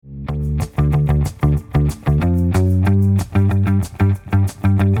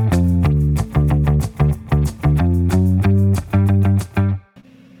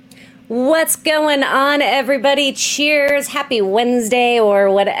What's going on, everybody? Cheers. Happy Wednesday,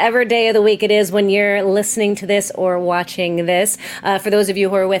 or whatever day of the week it is when you're listening to this or watching this. For those of you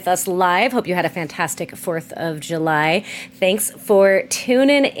who are with us live, hope you had a fantastic 4th of July. Thanks for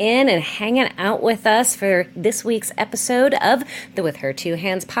tuning in and hanging out with us for this week's episode of the With Her Two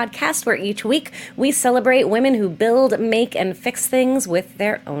Hands podcast, where each week we celebrate women who build, make, and fix things with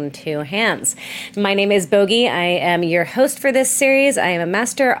their own two hands. My name is Bogey. I am your host for this series. I am a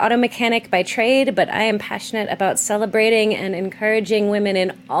master auto mechanic by trade, but I am passionate about celebrating and encouraging women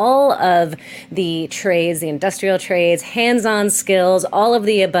in all of the trades, the industrial trades, hands-on skills, all of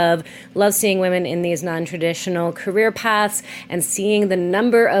the above. Love seeing women in these non-traditional career paths and seeing the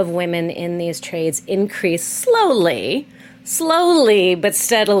number of women in these trades increase slowly but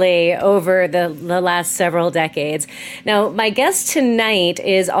steadily over the last several decades. Now, my guest tonight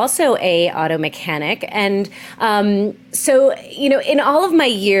is also a auto mechanic. And so, in all of my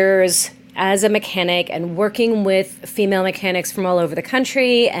years as a mechanic and working with female mechanics from all over the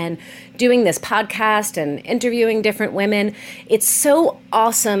country and doing this podcast and interviewing different women, it's so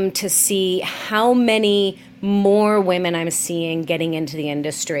awesome to see how many more women I'm seeing getting into the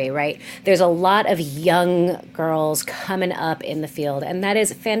industry, right? There's a lot of young girls coming up in the field, and that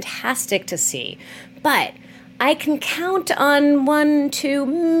is fantastic to see. But I can count on 1, 2,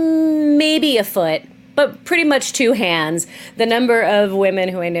 maybe a foot, but pretty much two hands, the number of women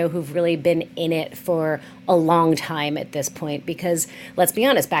who I know who've really been in it for a long time at this point, because let's be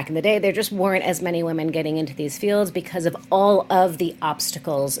honest, back in the day, there just weren't as many women getting into these fields because of all of the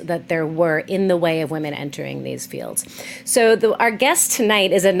obstacles that there were in the way of women entering these fields. So our guest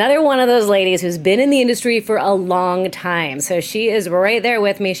tonight is another one of those ladies who's been in the industry for a long time. So she is right there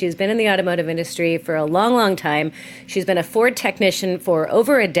with me. She's been in the automotive industry for a long, long time. She's been a Ford technician for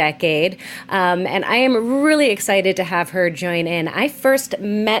over a decade, and I am really excited to have her join in. I first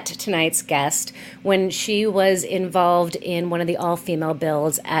met tonight's guest when she was involved in one of the all-female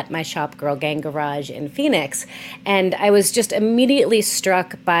builds at my shop, Girl Gang Garage in Phoenix. And I was just immediately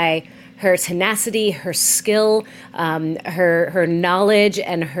struck by her tenacity, her skill, her knowledge,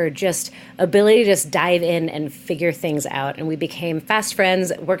 and her just ability to just dive in and figure things out. And we became fast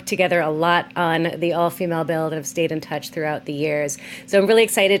friends, worked together a lot on the all-female build, and have stayed in touch throughout the years. So I'm really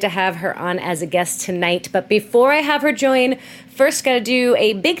excited to have her on as a guest tonight. But before I have her join, first got to do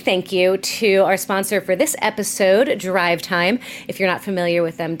a big thank you to our sponsor for this episode, Drive Time. If you're not familiar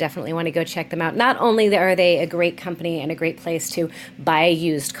with them, definitely want to go check them out. Not only are they a great company and a great place to buy a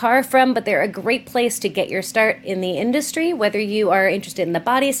used car from, but they're a great place to get your start in the industry, whether you are interested in the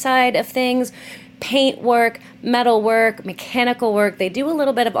body side of things, paint work, metal work, mechanical work. They do a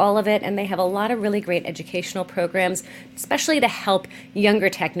little bit of all of it, and they have a lot of really great educational programs, especially to help younger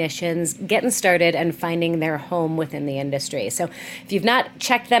technicians getting started and finding their home within the industry. So if you've not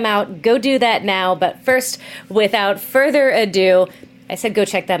checked them out, go do that now. But first, without further ado, I said go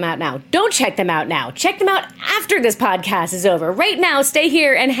check them out now. Don't check them out now. Check them out after this podcast is over. Right now, stay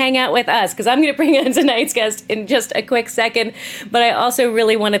here and hang out with us, because I'm going to bring in tonight's guest in just a quick second. But I also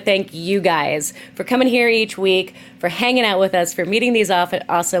really want to thank you guys for coming here each week, for hanging out with us, for meeting these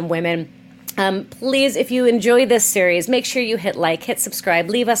awesome women. Please, if you enjoy this series, make sure you hit like, hit subscribe,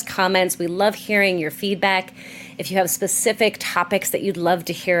 leave us comments. We love hearing your feedback. If you have specific topics that you'd love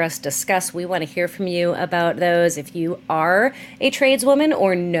to hear us discuss, we want to hear from you about those. If you are a tradeswoman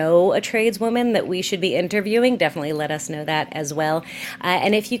or know a tradeswoman that we should be interviewing, definitely let us know that as well.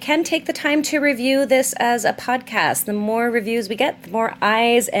 And if you can take the time to review this as a podcast, the more reviews we get, the more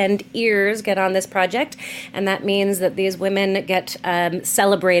eyes and ears get on this project. And that means that these women get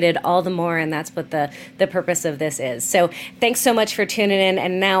celebrated all the more. And that's what the purpose of this is. So thanks so much for tuning in.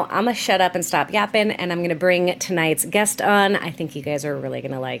 And now I'm going to shut up and stop yapping, and I'm going to bring tonight's guest on. I think you guys are really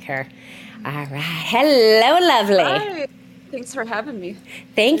going to like her. All right. Hello, lovely. Hi. Thanks for having me.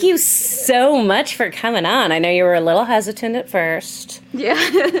 Thank you so much for coming on. I know you were a little hesitant at first. Yeah.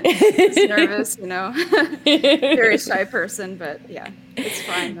 I was nervous, Very shy person, but yeah, it's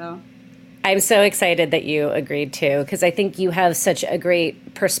fine though. I'm so excited that you agreed to, because I think you have such a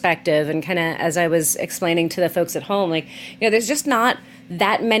great perspective, and kind of, as I was explaining to the folks at home, there's just not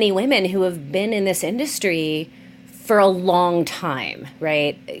that many women who have been in this industry for a long time,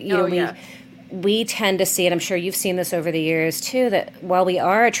 right? We tend to see, and I'm sure you've seen this over the years too, that while we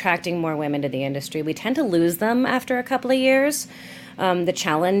are attracting more women to the industry, we tend to lose them after a couple of years. The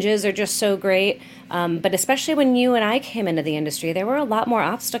challenges are just so great. But especially when you and I came into the industry, there were a lot more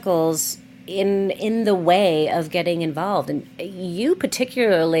obstacles in the way of getting involved. And you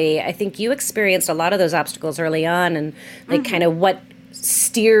particularly, I think you experienced a lot of those obstacles early on, and kind of what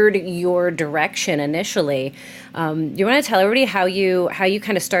steered your direction initially. You want to tell everybody how you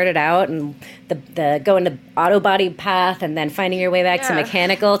kind of started out and the going to auto body path and then finding your way back to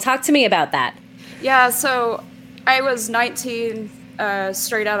mechanical. Talk to me about that. Yeah, so I was 19,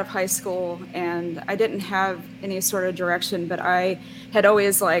 straight out of high school, and I didn't have any sort of direction, but I had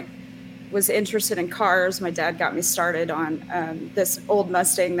always was interested in cars. My dad got me started on this old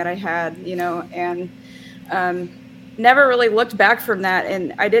Mustang that I had, and never really looked back from that.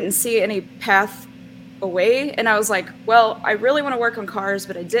 And I didn't see any path away. And I was like, well, I really want to work on cars,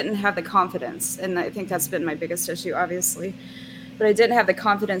 but I didn't have the confidence. And I think that's been my biggest issue, obviously. But I didn't have the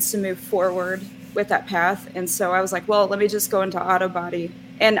confidence to move forward with that path. And so I was like, well, let me just go into auto body.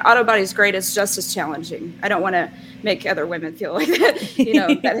 And auto body is great. It's just as challenging. I don't want to make other women feel like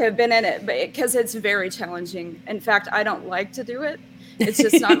that, that have been in it, but because it's very challenging. In fact, I don't like to do it. It's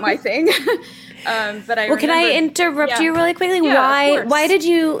just not my thing. But can I interrupt you really quickly? Yeah, why did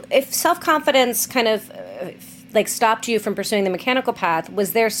you, if self-confidence kind of stopped you from pursuing the mechanical path,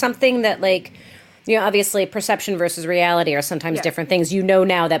 was there something that obviously perception versus reality are sometimes different things.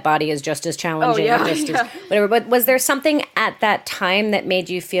 Now that body is just as challenging or just as whatever. But was there something at that time that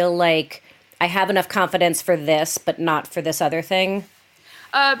made you feel like I have enough confidence for this, but not for this other thing?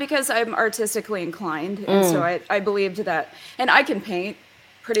 Because I'm artistically inclined. And so I believed that, and I can paint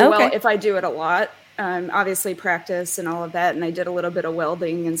pretty well if I do it a lot. Obviously practice and all of that. And I did a little bit of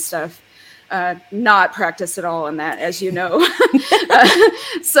welding and stuff. Not practice at all in that, as you know.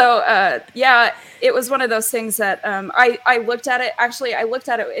 It was one of those things that I looked at it. Actually, I looked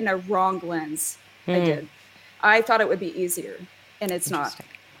at it in a wrong lens. I did. I thought it would be easier, and it's not.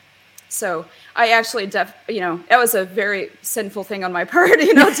 So I actually, that was a very sinful thing on my part,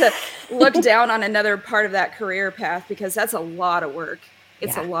 to look down on another part of that career path, because that's a lot of work.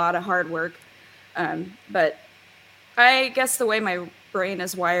 It's a lot of hard work. But I guess the way my brain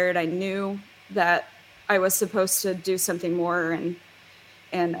is wired, I knew that I was supposed to do something more,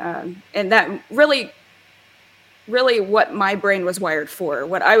 and that really what my brain was wired for,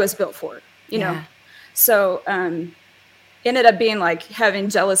 what I was built for, know. So ended up being having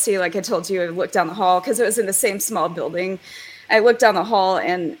jealousy, like I told you. I looked down the hall because it was in the same small building. I looked down the hall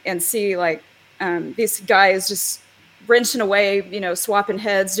and see these guys just wrenching away, swapping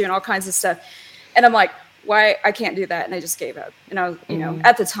heads, doing all kinds of stuff, and I'm like, why I can't do that. And I just gave up. And I was,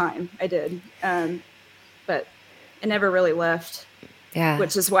 at the time I did. But I never really left. Yeah.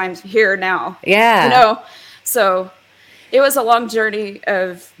 Which is why I'm here now. Yeah. So it was a long journey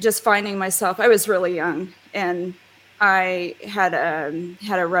of just finding myself. I was really young, and I had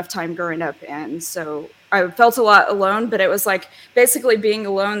a rough time growing up. And so I felt a lot alone, but it was basically being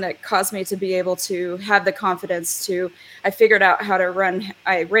alone that caused me to be able to have the confidence to, I figured out how to run.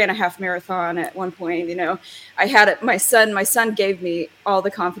 I ran a half marathon at one point, I had it. My son gave me all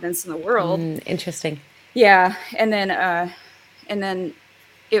the confidence in the world. Interesting. Yeah. And then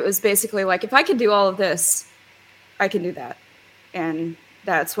it was basically if I could do all of this, I can do that. And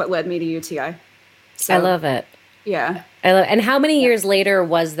that's what led me to UTI. So, I love it. Yeah. And how many years later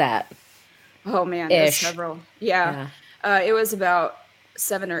was that? Oh man, it was several. Yeah. It was about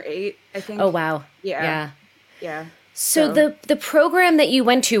 7 or 8, I think. Oh wow. Yeah. So the program that you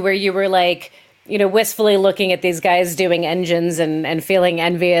went to, where you were wistfully looking at these guys doing engines and feeling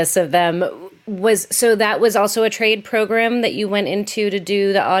envious of them, that was also a trade program that you went into to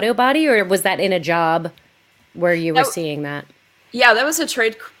do the auto body, or was that in a job where you were seeing that? Yeah, that was a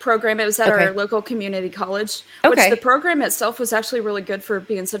trade program. It was at our local community college, which the program itself was actually really good for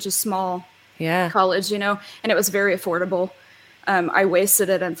being such a small college, and it was very affordable. I wasted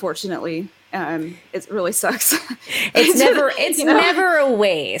it, unfortunately. It really sucks. It's never a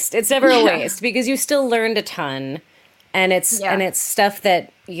waste. It's never a waste, because you still learned a ton, and it's stuff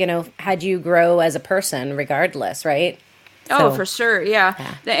that, had you grow as a person regardless, right? Oh, for sure.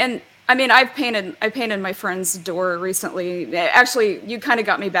 Yeah. And I mean, I painted my friend's door recently. Actually, you kind of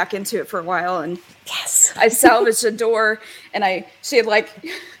got me back into it for a while, and I salvaged a door, and she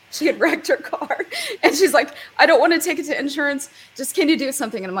had wrecked her car, and she's like, I don't want to take it to insurance. Just, can you do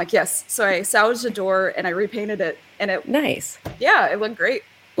something? And I'm like, yes. So I salvaged the door and I repainted it, and it nice. Yeah, it looked great.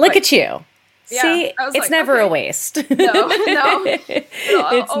 Look at you. Yeah, see, it's never a waste. No,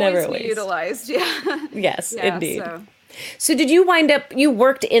 it's never a waste. Utilized. Yeah. Yes, indeed. So did you you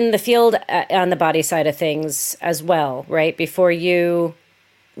worked in the field on the body side of things as well, right? Before you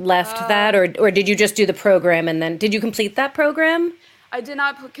left that, or did you just do the program and then did you complete that program? I did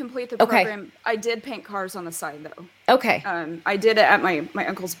not complete the program. I did paint cars on the side though. Okay. I did it at my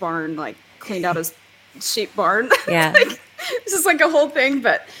uncle's barn, cleaned out his sheep barn. Yeah. It's just a whole thing,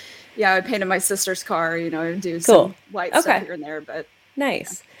 but yeah, I painted my sister's car, do some light stuff here and there, but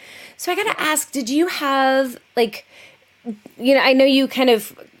Nice. So I got to ask, did you have like, I know you kind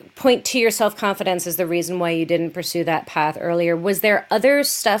of point to your self-confidence as the reason why you didn't pursue that path earlier. Was there other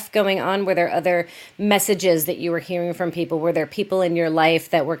stuff going on? Were there other messages that you were hearing from people? Were there people in your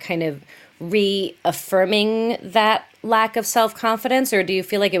life that were kind of reaffirming that lack of self-confidence, or do you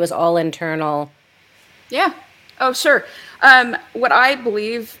feel like it was all internal? Yeah. Oh, sure. What I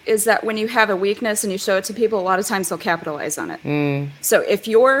believe is that when you have a weakness and you show it to people, a lot of times they'll capitalize on it. So if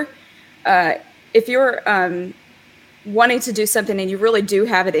you're wanting to do something and you really do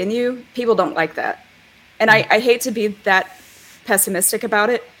have it in you, people don't like that. And I hate to be that pessimistic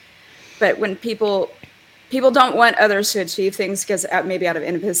about it, but when people don't want others to achieve things because maybe out of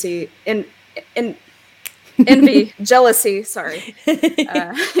envy, jealousy, sorry.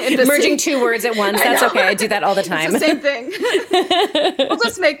 Merging two words at once. That's okay. I do that all the time. It's the same thing. We'll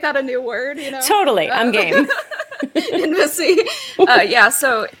just make that a new word, Totally. I'm game. Envy.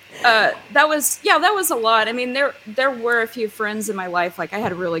 So that was a lot. I mean, there were a few friends in my life. Like I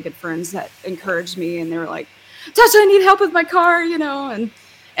had really good friends that encouraged me, and they were like, "Tasha, I need help with my car," and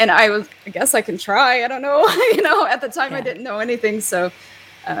I guess I can try. I don't know. At the time I didn't know anything. So,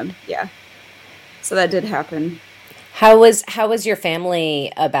 So that did happen. How was your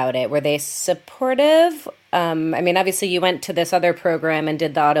family about it? Were they supportive? I mean, obviously you went to this other program and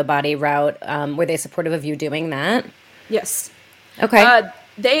did the auto body route. Were they supportive of you doing that? Yes. Okay.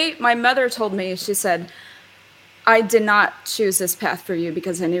 My mother told me, she said, I did not choose this path for you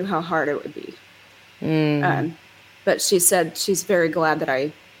because I knew how hard it would be. But she said she's very glad that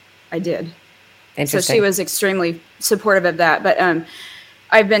I did. So she was extremely supportive of that. But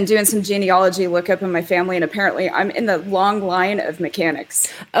I've been doing some genealogy lookup in my family, and apparently I'm in the long line of mechanics.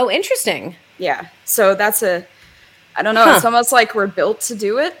 Oh, interesting. Yeah. So I don't know. It's almost like we're built to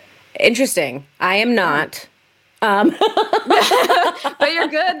do it. Interesting. I am not. But you're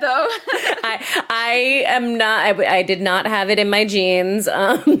good though. I am not. I did not have it in my genes.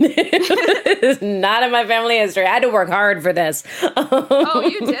 It's not in my family history. I had to work hard for this. Oh,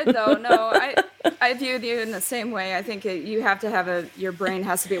 you did though. No, I view you in the same way. I think you have to have your brain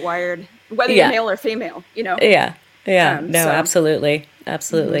has to be wired, whether you're male or female. Yeah. Absolutely.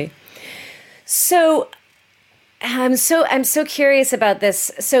 So I'm so curious about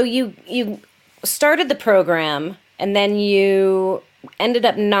this. So you started the program and then you ended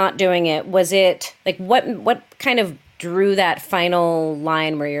up not doing it. Was it like what kind of drew that final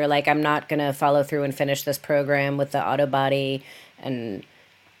line where you're like, I'm not going to follow through and finish this program with the auto body and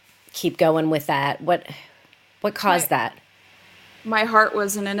keep going with that? What caused that? My heart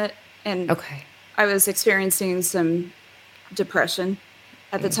wasn't in it, and I was experiencing some depression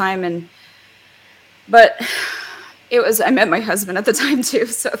at the time, but I met my husband at the time too,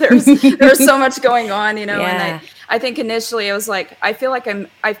 so there was so much going on, and I think initially I was like, I felt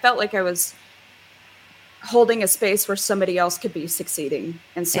like I was holding a space where somebody else could be succeeding.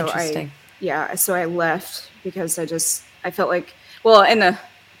 And so I left because I felt like, and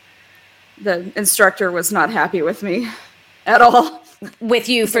the instructor was not happy with me at all. With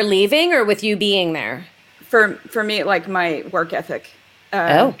you for leaving or with you being there? For me, like my work ethic.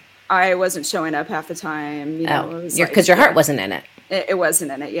 I wasn't showing up half the time. Because your heart wasn't in it. It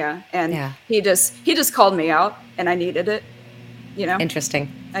wasn't in it, yeah. And he just called me out, and I needed it.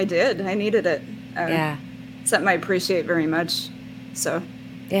 Interesting. I did. I needed it. Something I appreciate very much. So.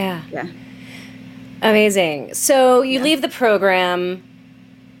 Yeah. Amazing. So you leave the program.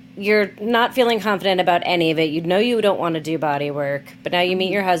 You're not feeling confident about any of it. You know you don't want to do body work, but now you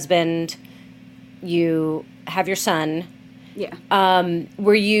meet your husband. You have your son. Yeah.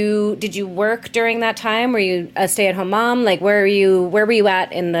 Did you work during that time? Were you a stay-at-home mom? Like, where were you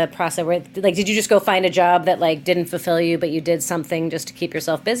at in the process? Did you just go find a job that like didn't fulfill you, but you did something just to keep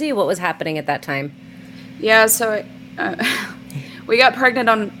yourself busy? What was happening at that time? Yeah. So we got pregnant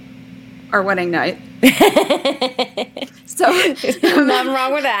on our wedding night. So nothing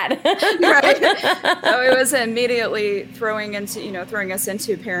wrong with that. Right. So it was immediately throwing us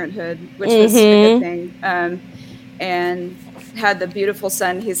into parenthood, which was a good thing. And had the beautiful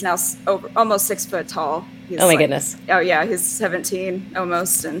son. He's now almost 6 foot tall. Oh my goodness. Oh yeah, he's 17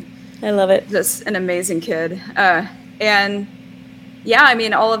 almost, and I love it. Just an amazing kid. And yeah, I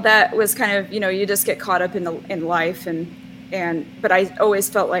mean, all of that was kind of you just get caught up in life, but I always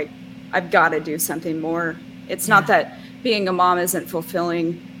felt like I've got to do something more. It's not that being a mom isn't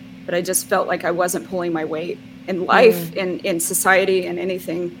fulfilling, but I just felt like I wasn't pulling my weight in life, in society, and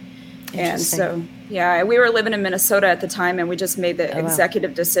anything. And so, we were living in Minnesota at the time, and we just made the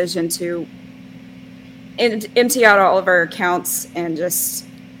executive decision to empty out all of our accounts and just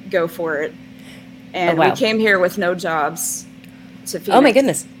go for it. And we came here with no jobs. to Phoenix. Oh my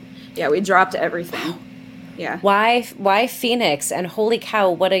goodness. Yeah, we dropped everything. Yeah. Why Phoenix? And holy cow,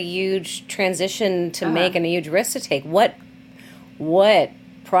 what a huge transition to make and a huge risk to take. What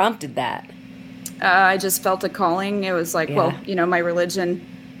prompted that? I just felt a calling. It was like, well, my religion,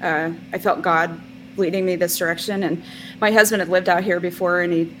 I felt God leading me this direction. And my husband had lived out here before,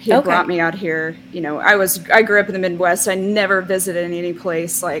 and he brought me out here. I grew up in the Midwest. I never visited any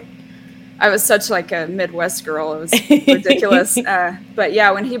place. Like, I was such like a Midwest girl. It was ridiculous. But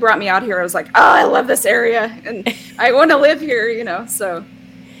yeah, when he brought me out here, I was like, oh, I love this area and I want to live here, So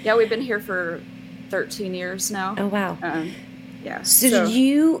yeah, we've been here for 13 years now. Oh, wow. Yeah. So did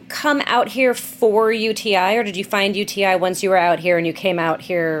you come out here for UTI, or did you find UTI once you were out here and you came out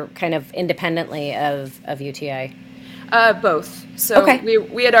here kind of independently of UTI? Both. So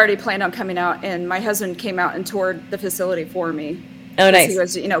we had already planned on coming out, and my husband came out and toured the facility for me. Oh, nice. He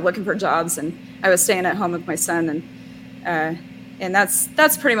was, looking for jobs, and I was staying at home with my son, and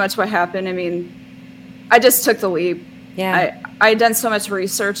that's pretty much what happened. I mean, I just took the leap. Yeah. I had done so much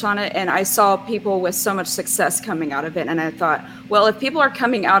research on it, and I saw people with so much success coming out of it, and I thought, well, if people are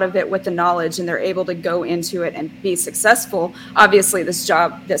coming out of it with the knowledge and they're able to go into it and be successful, obviously this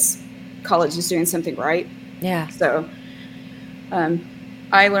college is doing something right. Yeah. So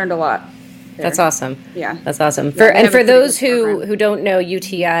I learned a lot. There. That's awesome. Yeah. That's awesome. Yeah, For those who don't know,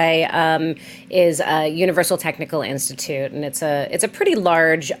 UTI is a Universal Technical Institute, and it's a pretty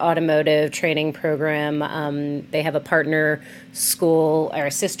large automotive training program. They have a partner school or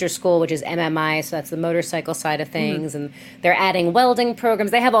a sister school, which is MMI, so that's the motorcycle side of things, and they're adding welding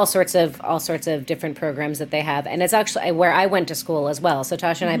programs. They have all sorts of different programs that they have, and it's actually where I went to school as well. So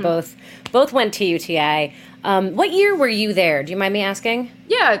Tasha and I both went to UTI. What year were you there? Do you mind me asking?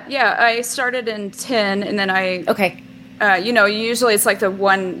 Yeah. I started in 10, and then Okay. Usually it's like the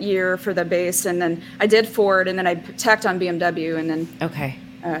 1 year for the base, and then I did Ford, and then I tacked on BMW, and then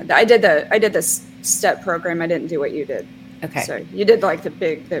I did the step program. I didn't do what you did. Okay. So you did like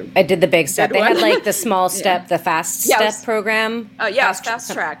I did the big step. They had like the small step, the fast step program.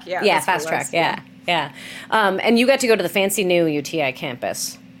 Fast track. Yeah. Yeah, fast track. Yeah. And you got to go to the fancy new UTI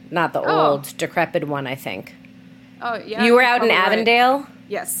campus, not the old decrepit one, I think. Oh yeah. You were out in Avondale? Right.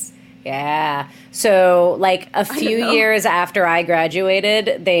 Yes. Yeah. So, like, a few years after I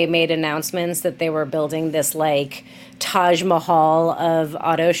graduated, they made announcements that they were building this, like, Taj Mahal of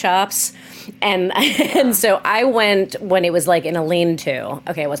auto shops. And so I went when it was, like, in a lean-to.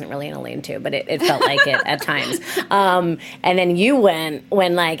 Okay, it wasn't really in a lean-to, but it felt like it at times. And then you went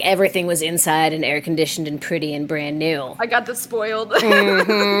when, like, everything was inside and air-conditioned and pretty and brand new. I got the spoiled.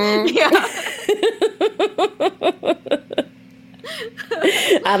 Yeah.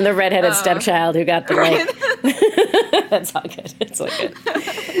 I'm the redheaded stepchild who got the like. That's all good. It's all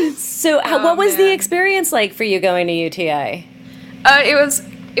good. So, what was the experience like for you going to UTI?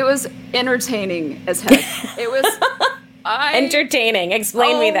 It was entertaining as heck. It was entertaining.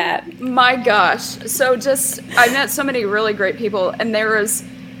 Explain me that. My gosh! So I met so many really great people, and there was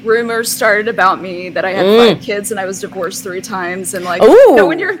rumors started about me that I had 5 kids and I was divorced 3 times, and like,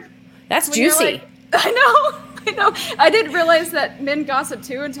 that's juicy. I know. I didn't realize that men gossip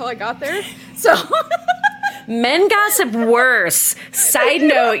too until I got there. So men gossip worse. Side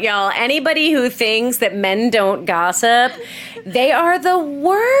note, y'all, anybody who thinks that men don't gossip, they are the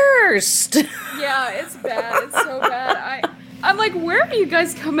worst. Yeah, it's bad. It's so bad. I'm like, where are you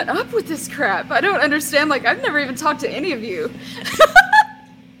guys coming up with this crap? I don't understand. Like, I've never even talked to any of you.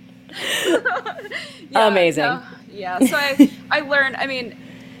 Amazing. So I learned, I mean,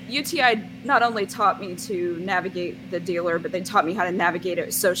 UTI not only taught me to navigate the dealer, but they taught me how to navigate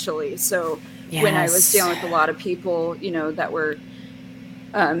it socially. So when I was dealing with a lot of people, that were,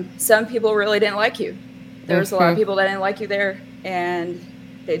 some people really didn't like you. There was a lot of people that didn't like you there, and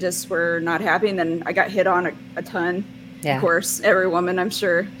they just were not happy. And then I got hit on a ton. Yeah. Of course, every woman, I'm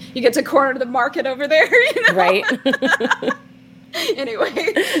sure. You get to corner the market over there, Right.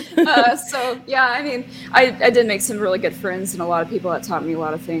 Anyway, so yeah, I mean, I did make some really good friends and a lot of people that taught me a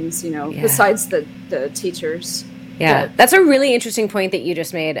lot of things, besides the teachers. Yeah, that's a really interesting point that you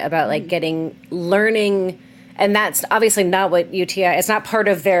just made about like learning, and that's obviously not what UTI, it's not part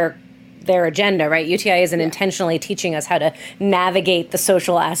of their agenda, right? UTI isn't intentionally teaching us how to navigate the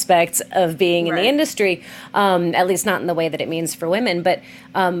social aspects of being in the industry, at least not in the way that it means for women,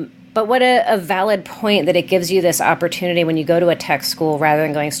 But what a valid point that it gives you this opportunity when you go to a tech school rather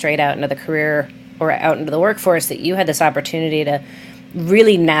than going straight out into the career or out into the workforce, that you had this opportunity to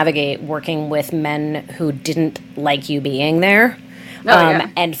really navigate working with men who didn't like you being there.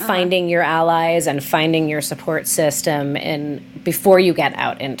 And finding your allies and finding your support system before you get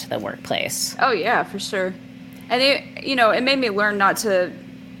out into the workplace. Oh, yeah, for sure. And it made me learn not to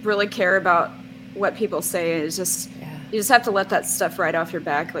really care about what people say. It's just, you just have to let that stuff right off your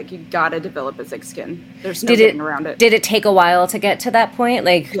back. Like, you got to develop a thick skin. There's no getting around it. Did it take a while to get to that point?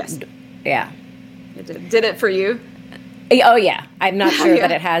 Like, yes. Yeah. It did. Did it for you? Oh, yeah. I'm not sure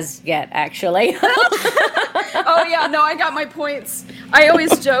that it has yet, actually. Oh, yeah. No, I got my points. I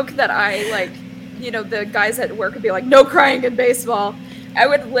always joke that the guys at work would be like, no crying in baseball. I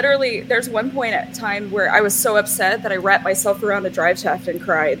would literally, there's one point at time where I was so upset that I wrapped myself around a drive shaft and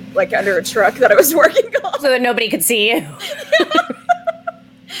cried, like under a truck that I was working on. So that nobody could see you.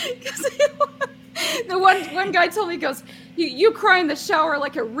 The one guy told me, he goes, you cry in the shower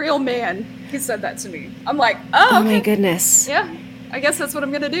like a real man. He said that to me. I'm like, oh, okay. My goodness. Yeah. I guess that's what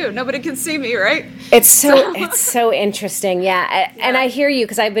I'm going to do. Nobody can see me, right? It's so interesting. Yeah. And I hear you,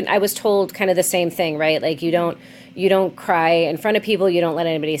 because I was told kind of the same thing, right? Like, you don't cry in front of people. You don't let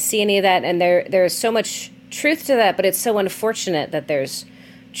anybody see any of that. And there's so much truth to that, but it's so unfortunate that there's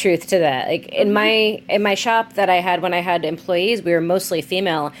truth to that. Like, in my shop that I had when I had employees, we were mostly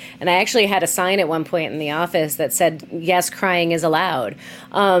female, and I actually had a sign at one point in the office that said, yes, crying is allowed.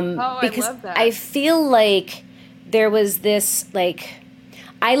 Because I love that. I feel like there was this, like,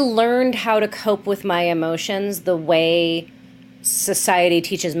 I learned how to cope with my emotions the way society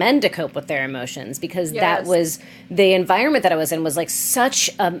teaches men to cope with their emotions, because that was the environment that I was in, was like such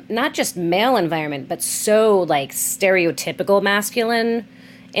a, not just male environment, but so like stereotypical masculine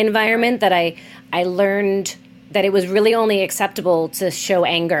environment, that I learned that it was really only acceptable to show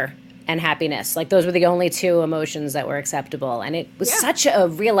anger and happiness. Like, those were the only two emotions that were acceptable. And it was such a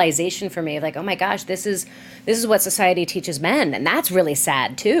realization for me of like, oh my gosh, this is what society teaches men. And that's really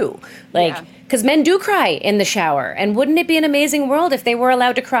sad too. Like, because men do cry in the shower. And wouldn't it be an amazing world if they were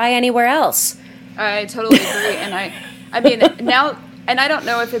allowed to cry anywhere else? I totally agree. And I mean, now, and I don't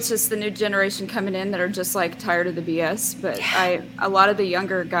know if it's just the new generation coming in that are just like tired of the BS, but a lot of the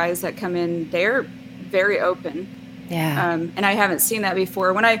younger guys that come in, they're very open. Yeah. And I haven't seen that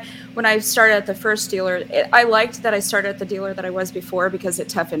before. When I started at the first dealer, I liked that I started at the dealer that I was before, because it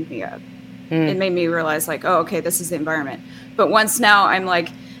toughened me up. It made me realize, like, oh, okay, this is the environment. But once now I'm like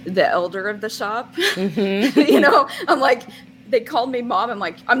the elder of the shop, I'm like, they called me mom. I'm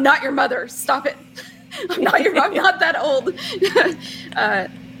like, I'm not your mother. Stop it. I'm not that old.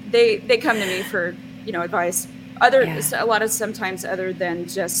 They come to me for, advice. A lot of sometimes other than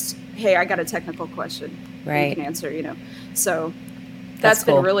just, hey, I got a technical question. Right. You can answer, So that's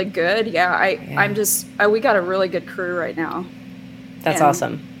cool. been really good. We got a really good crew right now. That's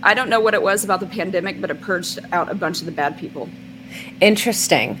awesome. I don't know what it was about the pandemic, but it purged out a bunch of the bad people.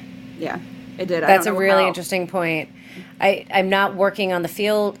 Interesting. Yeah, it did. That's a really interesting point. I'm not working on the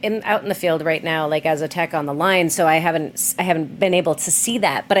field, out in the field right now, like as a tech on the line, so I haven't been able to see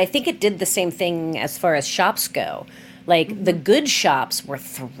that. But I think it did the same thing as far as shops go. Like, the good shops were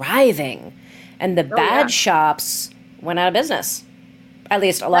thriving, and the bad shops went out of business. At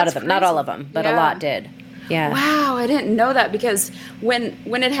least a lot of them, not all of them, but a lot did. Yeah. Wow, I didn't know that, because when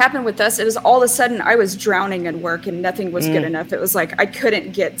it happened with us, it was all of a sudden I was drowning in work and nothing was good enough. It was like I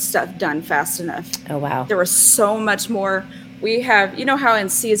couldn't get stuff done fast enough. Oh, wow. There was so much more. We have, how in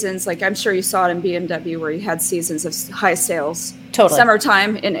seasons, like I'm sure you saw it in BMW where you had seasons of high sales. Totally.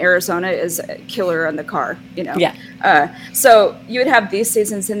 Summertime in Arizona is a killer on the car, Yeah. So you would have these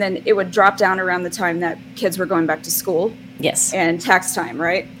seasons, and then it would drop down around the time that kids were going back to school. Yes. And tax time,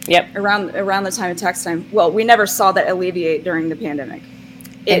 right? Yep. Around the time of tax time. Well, we never saw that alleviate during the pandemic.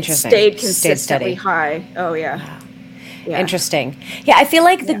 It stayed consistently high. Oh, yeah. Wow. Yeah. Interesting. Yeah, I feel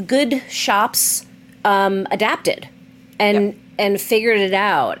like the good shops adapted and figured it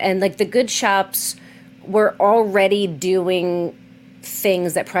out. And like, the good shops were already doing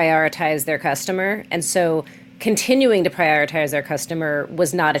things that prioritize their customer. And so continuing to prioritize their customer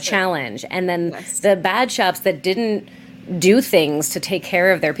was not a challenge. And then the bad shops that didn't do things to take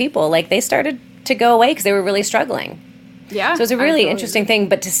care of their people, like, they started to go away because they were really struggling. Yeah. So it's a really interesting thing,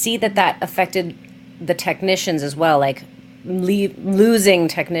 but to see that affected the technicians as well, like losing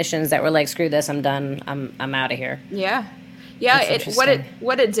technicians that were like, screw this, I'm done, I'm out of here. Yeah. Yeah,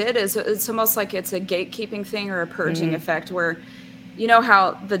 what it did is it's almost like it's a gatekeeping thing or a purging effect, where you know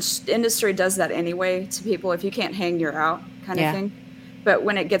how the industry does that anyway to people. If you can't hang, you're out, kind of thing. But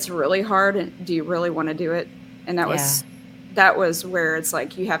when it gets really hard, do you really want to do it? And that was where it's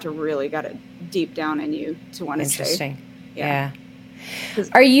like you have to really got it deep down in you to want to stay. Interesting. Yeah.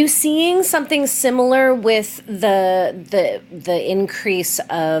 Are you seeing something similar with the increase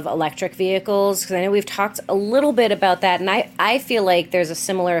of electric vehicles? Because I know we've talked a little bit about that, and I feel like there's a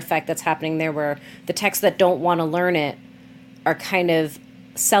similar effect that's happening there, where the techs that don't want to learn it are kind of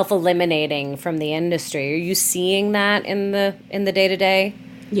self-eliminating from the industry. Are you seeing that in the day-to-day?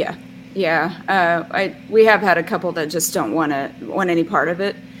 Yeah, yeah. We have had a couple that just don't want any part of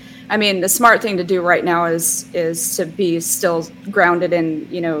it. I mean, the smart thing to do right now is to be still grounded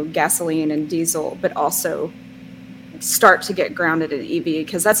in, gasoline and diesel, but also start to get grounded in EV,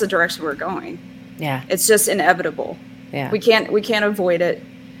 because that's the direction we're going. Yeah, it's just inevitable. Yeah, we can't avoid it,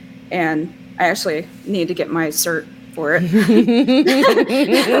 and I actually need to get my cert for it.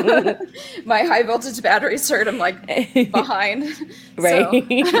 My high voltage battery cert, I'm like behind. Right. So.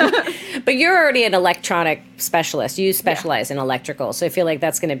 But you're already an electronic specialist. You specialize in electrical. So I feel like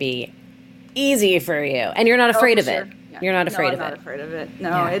that's going to be easy for you. And you're not afraid of it. Yeah. You're not afraid of it. I'm not afraid of it.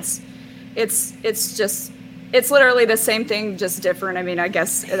 No, it's just, it's literally the same thing, just different. I mean, I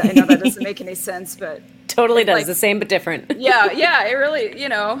guess, I know that doesn't make any sense, but. Totally does. Like, the same, but different. Yeah, it really,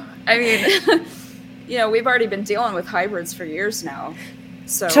 I mean, we've already been dealing with hybrids for years now.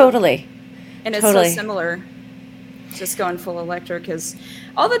 So totally. And it's so similar, just going full electric, because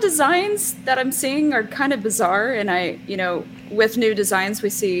all the designs that I'm seeing are kind of bizarre. And with new designs, we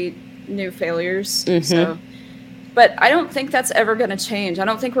see new failures. Mm-hmm. So, but I don't think that's ever going to change. I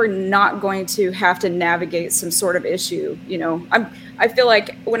don't think we're not going to have to navigate some sort of issue. I feel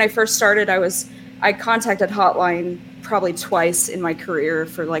like when I first started, I contacted Hotline probably twice in my career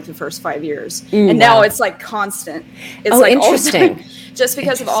for like the first 5 years. And now it's like constant. It's like interesting. Just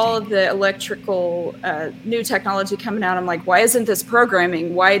because of all of the electrical new technology coming out, I'm like, why isn't this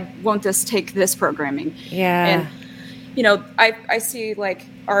programming? Why won't this take this programming? Yeah. And, I see like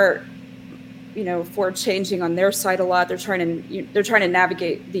our, Ford changing on their side a lot. They're trying to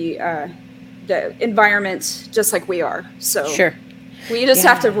navigate the environment just like we are. So sure. We just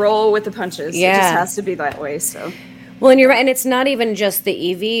have to roll with the punches. Yeah. It just has to be that way. So. Well, and you're right. And it's not even just the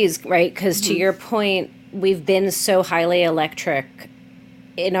EVs, right? Because to your point, we've been so highly electric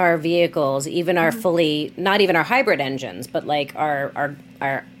in our vehicles, even our fully, not even our hybrid engines, but like our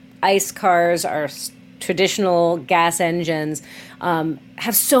ICE cars, our traditional gas engines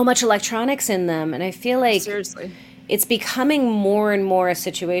have so much electronics in them. And I feel like seriously, it's becoming more and more a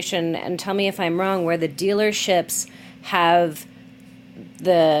situation, and tell me if I'm wrong, where the dealerships have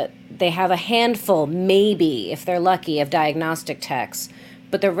they have a handful, maybe, if they're lucky, of diagnostic techs,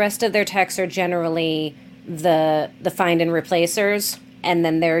 but the rest of their techs are generally the find and replacers, and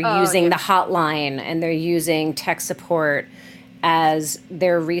then they're using the hotline, and they're using tech support as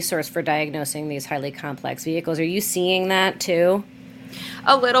their resource for diagnosing these highly complex vehicles. Are you seeing that too?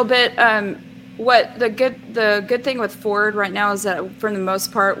 A little bit. What the good thing with Ford right now is that for the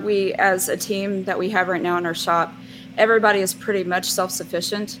most part, we as a team that we have right now in our shop, everybody is pretty much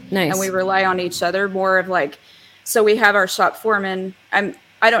self-sufficient. Nice. And we rely on each other more of like, so we have our shop foreman. I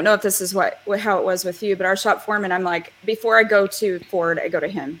don't know if this is how it was with you, but our shop foreman, I'm like, before I go to Ford, I go to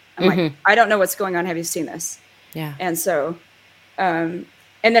him. I'm like, I don't know what's going on. Have you seen this? Yeah. And so, and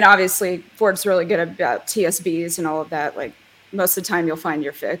then obviously Ford's really good about TSBs and all of that. Like most of the time you'll find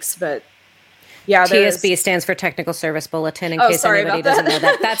your fix, but yeah. TSB stands for Technical Service Bulletin, in case anybody doesn't know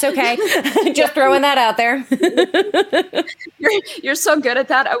that. That's okay. Just throwing that out there. You're so good at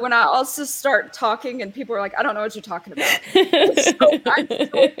that. When I also start talking and people are like, I don't know what you're talking about. I'm so good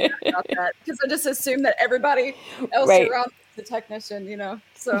about that, because I just assume that everybody else around is the technician,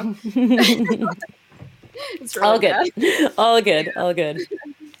 so it's really all good. Bad. All good. All good.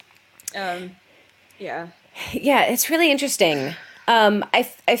 Yeah. Yeah, it's really interesting. I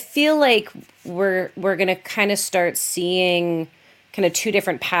feel like we're going to kind of start seeing kind of two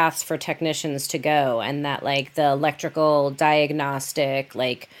different paths for technicians to go, and that like the electrical diagnostic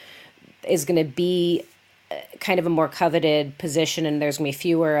like is going to be kind of a more coveted position, and there's going to be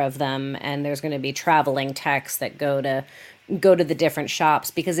fewer of them, and there's going to be traveling techs that go to the different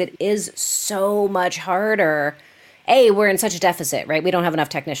shops, because it is so much harder. We're in such a deficit, right? We don't have enough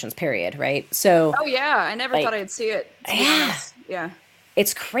technicians, period, right? So. Oh yeah, I never thought I'd see it. Yeah.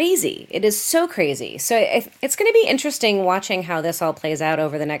 It's crazy. It is so crazy. So it's going to be interesting watching how this all plays out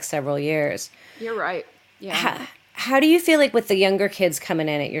over the next several years. You're right. Yeah. How do you feel like with the younger kids coming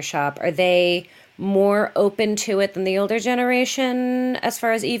in at your shop? Are they more open to it than the older generation as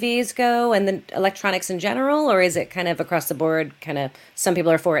far as EVs go and the electronics in general? Or is it kind of across the board, kind of some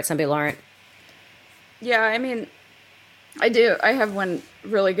people are for it, some people aren't? Yeah, I mean, I do. I have one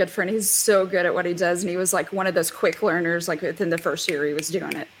really good friend. He's so good at what he does. And he was like one of those quick learners, like within the first year he was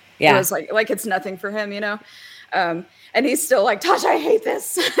doing it. Yeah. It was like it's nothing for him, and he's still like, Tasha, I hate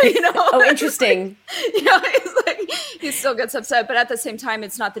this. Oh, interesting. He still gets upset. But at the same time,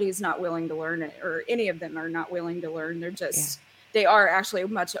 it's not that he's not willing to learn it, or any of them are not willing to learn. They're just, they are actually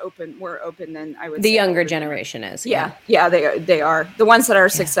more open than I would the say younger generation is. Yeah, they are the ones that are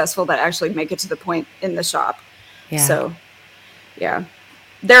successful that actually make it to the point in the shop. Yeah. So, yeah,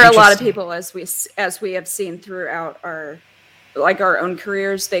 there are a lot of people as we have seen throughout our own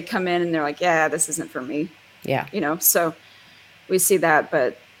careers. They come in and they're like, yeah, this isn't for me. Yeah. So we see that,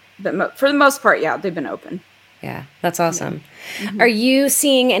 but for the most part, yeah, they've been open. Yeah, that's awesome. Mm-hmm. Are you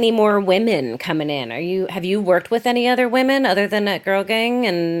seeing any more women coming in? Have you worked with any other women other than at Girl Gang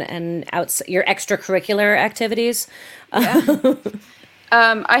and your extracurricular activities? Yeah.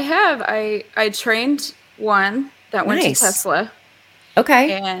 I have. I trained one that went to Tesla.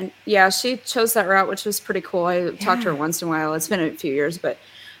 Okay. And yeah, she chose that route, which was pretty cool. I talked to her once in a while. It's been a few years, but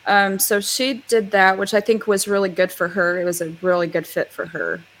so she did that, which I think was really good for her. It was a really good fit for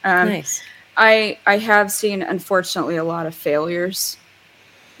her. Nice. I have seen, unfortunately, a lot of failures,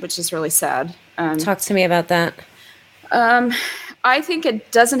 which is really sad. Talk to me about that. I think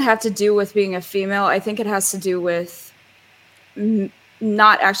it doesn't have to do with being a female. I think it has to do with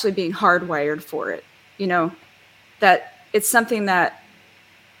not actually being hardwired for it. That it's something that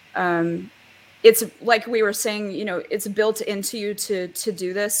it's like we were saying, it's built into you to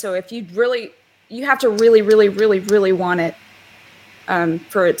do this. So if you have to really, really, really, really want it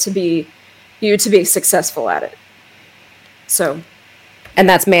for it to be successful at it. So, and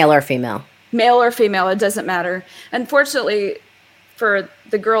that's male or female? Male or female, it doesn't matter. Unfortunately, for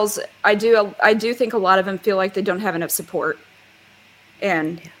the girls, I do think a lot of them feel like they don't have enough support.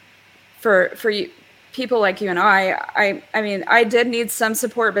 And for you, people like you and I mean, I did need some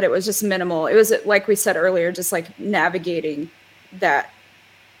support, but it was just minimal. It was, like we said earlier, just like navigating that,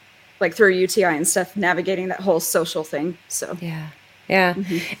 like through UTI and stuff, navigating that whole social thing. So yeah.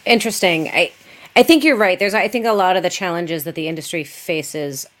 Mm-hmm. Interesting. I think you're right. I think a lot of the challenges that the industry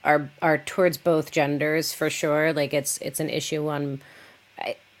faces are towards both genders for sure. Like it's an issue on,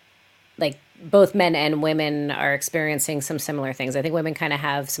 like both men and women are experiencing some similar things. I think women kind of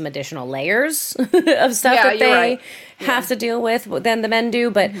have some additional layers of stuff that they have to deal with than the men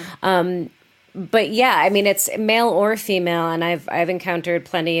do. But but yeah, I mean, it's male or female, and I've encountered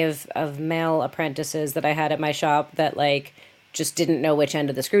plenty of male apprentices that I had at my shop that like just didn't know which end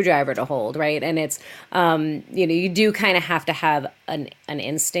of the screwdriver to hold, right? And it's you do kind of have to have an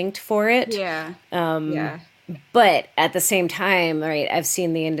instinct for it. Yeah. But at the same time, right, I've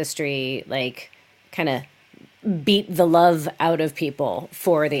seen the industry like kind of beat the love out of people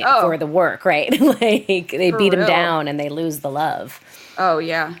for the work, right? Like they beat them down and they lose the love. Oh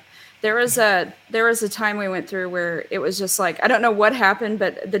yeah. There was a time we went through where it was just like, I don't know what happened,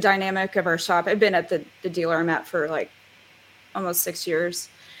 but the dynamic of our shop, I've been at the dealer I'm at for like almost 6 years.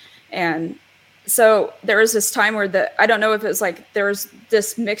 And so there was this time where I don't know if it was like, there was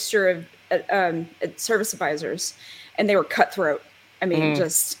this mixture of service advisors and they were cutthroat. I mean,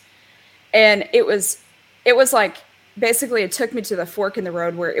 and it was like, basically it took me to the fork in the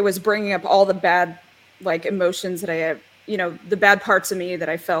road where it was bringing up all the bad like emotions that I have, the bad parts of me that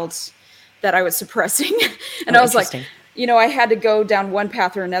I felt that I was suppressing. And I was like, I had to go down one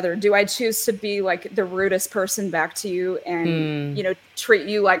path or another. Do I choose to be like the rudest person back to you and, treat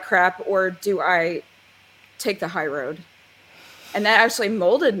you like crap, or do I take the high road? And that actually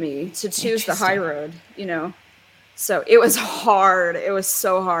molded me to choose the high road, So it was hard. It was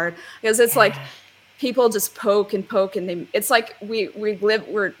so hard because it's like people just poke and it's like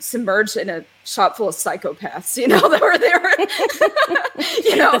we're submerged in a shop full of psychopaths, that were there.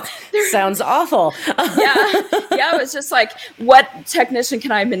 Sounds awful. Yeah. It was just like, what technician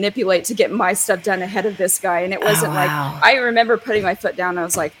can I manipulate to get my stuff done ahead of this guy? And it wasn't like, I remember putting my foot down and I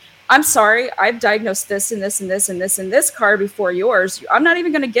was like, I'm sorry, I've diagnosed this and this and this and this and this car before yours. I'm not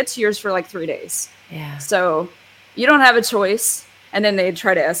even going to get to yours for like 3 days. Yeah. So you don't have a choice. And then they'd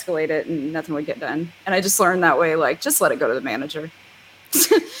try to escalate it and nothing would get done. And I just learned that way, like, just let it go to the manager.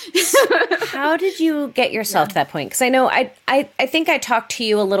 How did you get yourself to that point? Because I know I think I talked to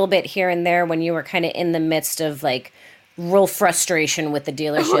you a little bit here and there when you were kind of in the midst of like real frustration with the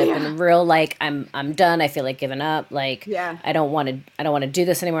dealership and real like I'm done. I feel like giving up. Like I don't want to do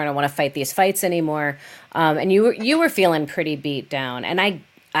this anymore. I don't want to fight these fights anymore. And you were feeling pretty beat down. And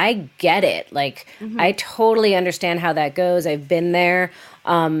I get it. Like I totally understand how that goes. I've been there.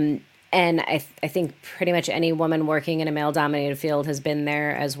 And I think pretty much any woman working in a male dominated field has been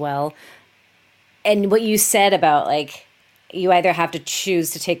there as well. And what you said about like, you either have to choose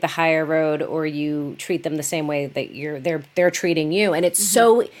to take the higher road or you treat them the same way that they're treating you. And it's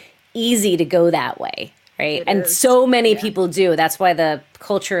so easy to go that way. Right. And so many people do. That's why the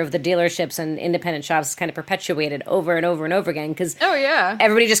culture of the dealerships and independent shops is kind of perpetuated over and over and over again. Because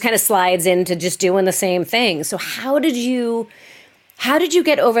everybody just kind of slides into just doing the same thing. So how did you How did you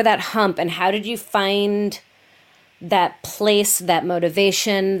get over that hump, and how did you find that place, that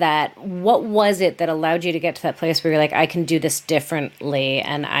motivation, that what was it that allowed you to get to that place where you're like, I can do this differently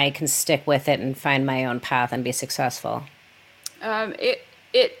and I can stick with it and find my own path and be successful?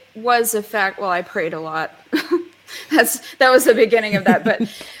 It was a fact. Well, I prayed a lot. That was the beginning of that.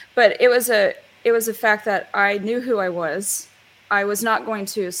 But it was a fact that I knew who I was. I was not going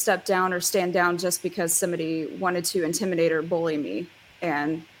to step down or stand down just because somebody wanted to intimidate or bully me.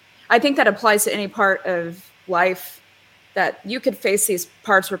 And I think that applies to any part of life, that you could face these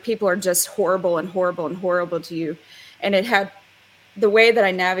parts where people are just horrible and horrible and horrible to you. And the way that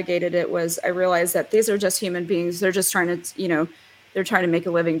I navigated it was, I realized that these are just human beings. They're just trying to, they're trying to make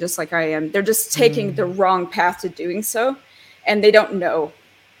a living just like I am. They're just taking the wrong path to doing so. And they don't know.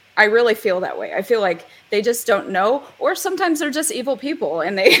 I really feel that way. I feel like they just don't know, or sometimes they're just evil people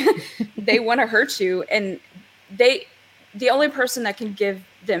and they want to hurt you. And the only person that can give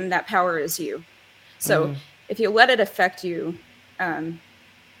them that power is you. So if you let it affect you,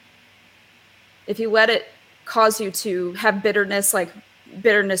 if you let it cause you to have bitterness, like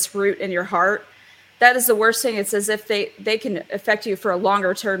bitterness root in your heart, that is the worst thing. It's as if they can affect you for a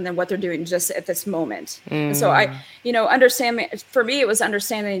longer term than what they're doing just at this moment. And so for me, it was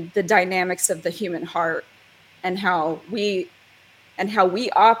understanding the dynamics of the human heart and how we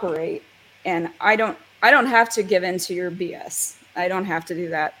operate. And I don't have to give in to your BS. I don't have to do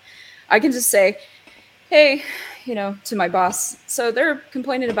that. I can just say, hey, to my boss, so they're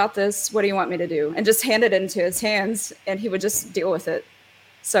complaining about this. What do you want me to do? And just hand it into his hands, and he would just deal with it.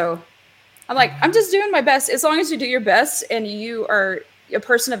 So I'm like, I'm just doing my best. As long as you do your best and you are a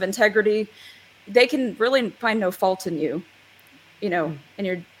person of integrity, they can really find no fault in you, and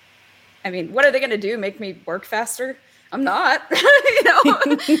what are they going to do? Make me work faster? I'm not,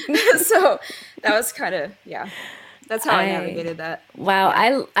 So that was kind of, that's how I navigated that. Wow.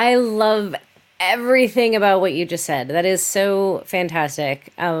 Yeah. I love everything about what you just said. That is so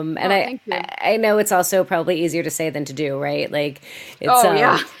fantastic. Thank you. I know it's also probably easier to say than to do, right? Like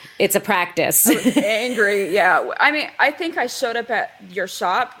it's, it's a practice. I was angry. Yeah. I mean, I think I showed up at your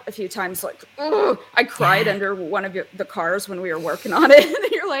shop a few times, like, oh, I cried under one of the cars when we were working on it.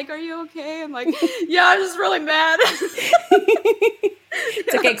 And you're like, are you okay? I'm like, yeah, I'm just really mad.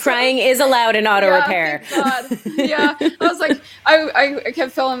 It's okay. Crying is allowed in auto repair. Thank God. Yeah. I was like, I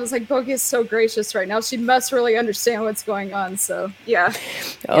kept feeling, I was like, Bogi is so gracious right now. She must really understand what's going on. So yeah.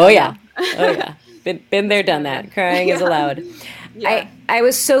 Oh yeah. Been there, done that. Crying is allowed. Yeah. I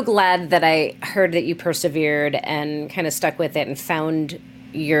was so glad that I heard that you persevered and kind of stuck with it and found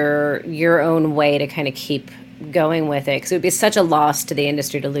your own way to kind of keep going with it, because it would be such a loss to the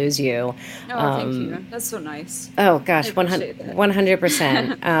industry to lose you. Oh, thank you. That's so nice. Oh gosh,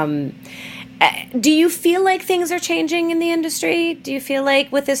 100%. Do you feel like things are changing in the industry? Do you feel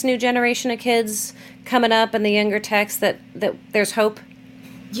like with this new generation of kids coming up and the younger techs that there's hope?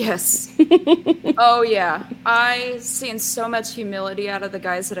 Yes. Oh yeah. I've seen so much humility out of the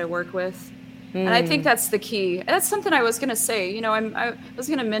guys that I work with. And I think that's the key. And that's something I was going to say. I was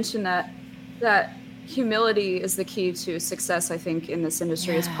going to mention that humility is the key to success, I think, in this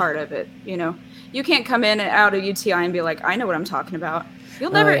industry. Is part of it. You can't come in and out of UTI and be like, I know what I'm talking about.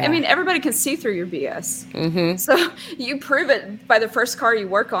 You'll never, I mean, everybody can see through your BS. Mm-hmm. So you prove it by the first car you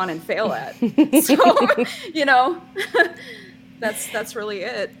work on and fail at. So, that's really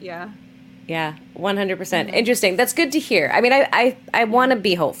it. Yeah. Yeah. 100%. Interesting. That's good to hear. I mean, I want to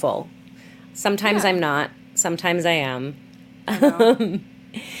be hopeful. Sometimes I'm not. Sometimes I am. I know.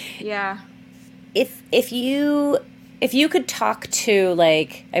 Yeah. If you could talk to,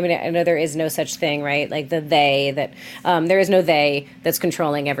 like, I mean, I know there is no such thing, right? Like the they that there is no they that's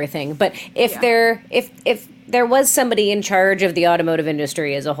controlling everything. But if there was somebody in charge of the automotive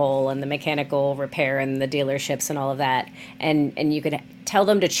industry as a whole and the mechanical repair and the dealerships and all of that, and you could tell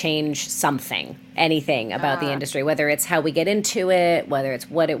them to change something, anything about the industry, whether it's how we get into it, whether it's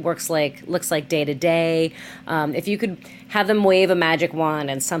what it looks like day to day, if you could have them wave a magic wand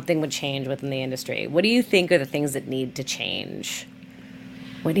and something would change within the industry, what do you think are the things that need to change?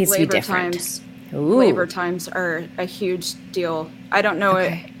 What needs to be different? Labor times are a huge deal. I don't know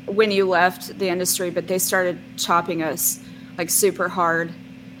when you left the industry, but they started chopping us like super hard.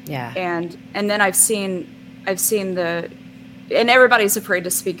 Yeah. And then I've seen and everybody's afraid to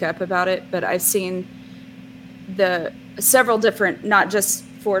speak up about it, but I've seen the several different, not just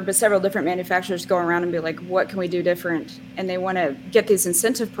Ford, but several different manufacturers go around and be like, what can we do different? And they want to get these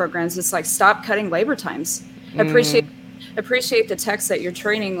incentive programs. It's like, stop cutting labor times. Appreciate the techs that you're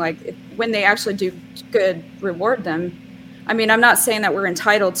training. Like, when they actually do good, reward them. I mean, I'm not saying that we're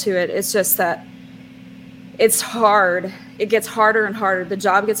entitled to it. It's just that it's hard. It gets harder and harder. The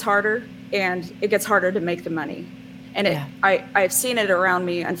job gets harder, and it gets harder to make the money. And I've seen it around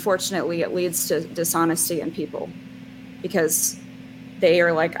me. Unfortunately, it leads to dishonesty in people because they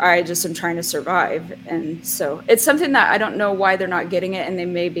are like, I just am trying to survive. And so it's something that I don't know why they're not getting it, and they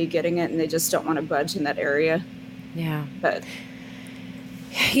may be getting it and they just don't want to budge in that area. Yeah. But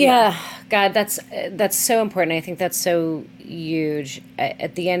yeah, God, that's so important. I think that's so huge.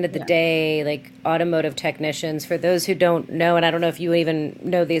 At the end of the day, like automotive technicians, for those who don't know, and I don't know if you even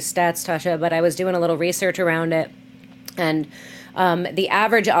know these stats, Tasha, but I was doing a little research around it. And the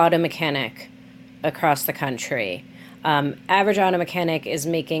average auto mechanic across the country, average auto mechanic is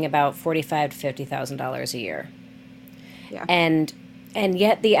making about $45,000 to $50,000 a year. Yeah. And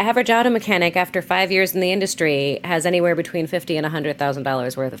yet the average auto mechanic after 5 years in the industry has anywhere between $50,000 and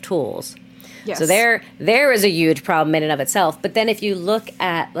 $100,000 worth of tools. Yes. So there is a huge problem in and of itself. But then if you look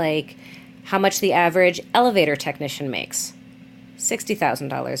at like how much the average elevator technician makes,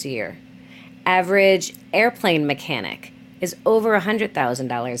 $60,000 a year. Average airplane mechanic is over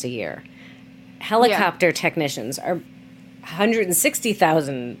 $100,000 a year. Helicopter technicians are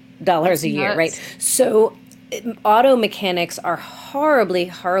 $160,000 a year, right? So auto mechanics are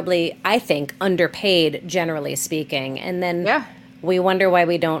horribly, I think, underpaid, generally speaking. And then we wonder why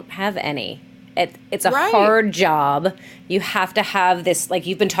we don't have any. It's a hard job. You have to have this, like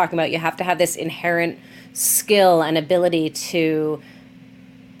you've been talking about, you have to have this inherent skill and ability to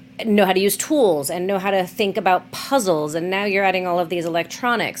know how to use tools and know how to think about puzzles. And now you're adding all of these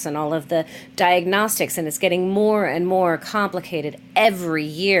electronics and all of the diagnostics, and it's getting more and more complicated every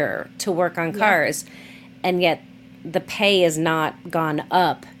year to work on cars. And yet the pay has not gone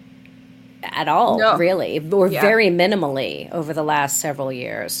up at all, really, or very minimally over the last several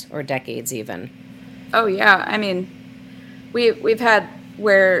years or decades even. Oh, yeah. I mean, we've had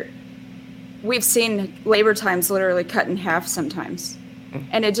where we've seen labor times literally cut in half sometimes.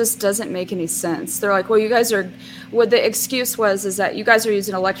 And it just doesn't make any sense. They're like, well, you guys are, what the excuse is that you guys are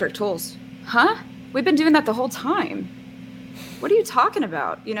using electric tools. Huh? We've been doing that the whole time. What are you talking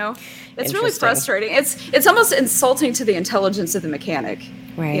about? You know, it's really frustrating. It's almost insulting to the intelligence of the mechanic.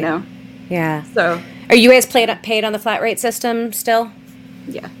 Right. You know? Yeah. So. Are you guys paid on the flat rate system still?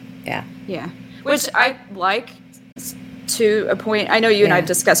 Yeah. Yeah. Yeah. Which I like to a point. I know you and I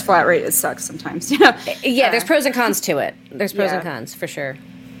discussed flat rate. It sucks sometimes. You know? Yeah, there's pros and cons to it. There's pros and cons for sure.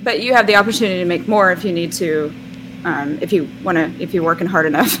 But you have the opportunity to make more if you need to, if you're working hard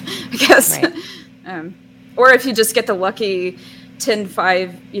enough, I guess. Right. Or if you just get the lucky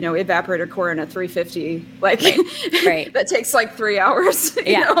 10.5, evaporator core in a 350, like right. that takes like 3 hours.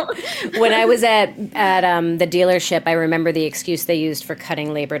 You know? When I was at the dealership, I remember the excuse they used for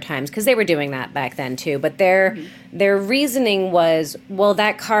cutting labor times, because they were doing that back then too. But their reasoning was, well,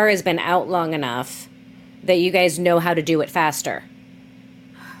 that car has been out long enough that you guys know how to do it faster.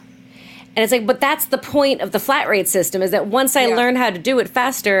 And it's like, but that's the point of the flat rate system, is that once I learn how to do it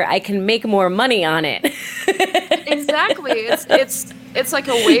faster, I can make more money on it. Exactly. It's like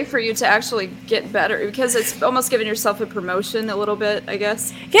a way for you to actually get better, because it's almost giving yourself a promotion a little bit, I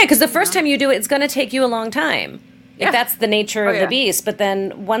guess. Yeah, because the first time you do it, it's going to take you a long time. Like, that's the nature of the beast. But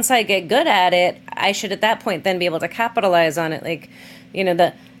then once I get good at it, I should at that point then be able to capitalize on it. Like,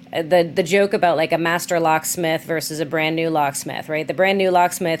 the joke about like a master locksmith versus a brand new locksmith, right? The brand new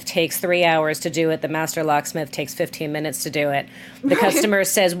locksmith takes 3 hours to do it. The master locksmith takes 15 minutes to do it. The customer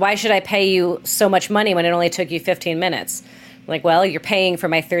says, why should I pay you so much money when it only took you 15 minutes? Like, well, you're paying for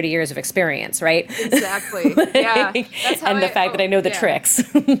my 30 years of experience, right? Exactly. Yeah. That's how the fact that I know the tricks.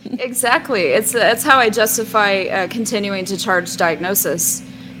 Exactly. That's how I justify continuing to charge diagnosis,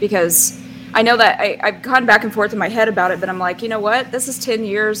 because I know that I've gone back and forth in my head about it, but I'm like, you know what? This is 10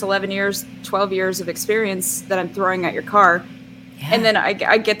 years, 11 years, 12 years of experience that I'm throwing at your car. Yeah. And then I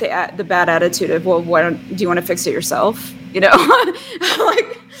get the bad attitude of, well, do you want to fix it yourself? I'm like,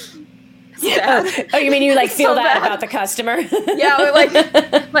 oh, you mean you like feel so that bad about the customer? Yeah,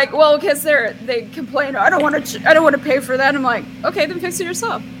 like well, because they complain, I don't want to pay for that. I'm like, okay, then fix it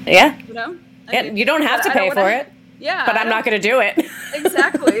yourself. Yeah. I mean, you don't have to pay for it. Yeah. But I'm not going to do it.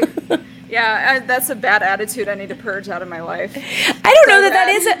 Exactly. Yeah, that's a bad attitude I need to purge out of my life. I don't know that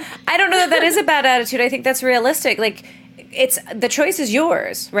that is a bad attitude. I think that's realistic. Like, it's the choice is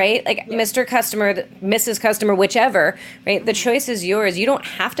yours, right? Like, Mr. Customer, Mrs. Customer, whichever, right? The choice is yours. You don't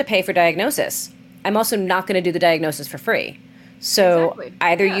have to pay for diagnosis. I'm also not going to do the diagnosis for free. So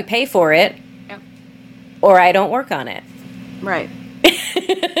either you pay for it, or I don't work on it. Right.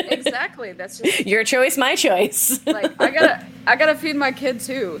 Exactly. That's just your choice, my choice. Like, I gotta feed my kid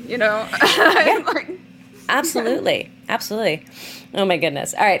too, Absolutely. Absolutely. Oh my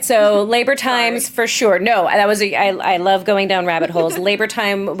goodness. All right. So labor times for sure. No, that was I love going down rabbit holes. Labor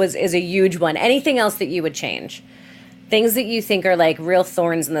time is a huge one. Anything else that you would change? Things that you think are like real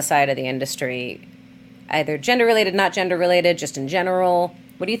thorns in the side of the industry, either gender related, not gender related, just in general.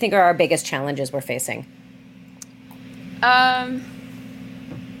 What do you think are our biggest challenges we're facing?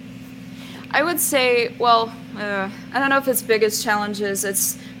 I would say, well, I don't know if it's biggest challenges.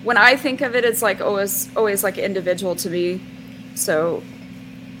 It's when I think of it, it's like always like individual to me. So,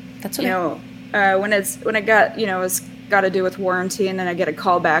 That's okay. when it got, it's got to do with warranty, and then I get a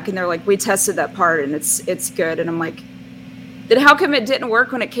call back, and they're like, we tested that part, and it's good, and I'm like, then how come it didn't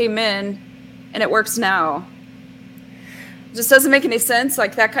work when it came in, and it works now? Just doesn't make any sense,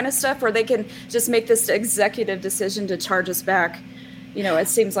 like that kind of stuff, or they can just make this executive decision to charge us back. It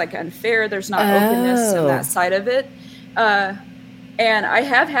seems like unfair. There's not openness on that side of it. And I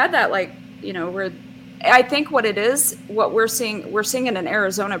have had that, like, where I think what it is, what we're seeing it in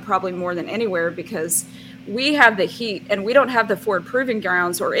Arizona probably more than anywhere, because we have the heat and we don't have the Ford proving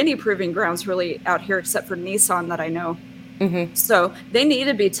grounds or any proving grounds really out here except for Nissan that I know. Mm-hmm. So they need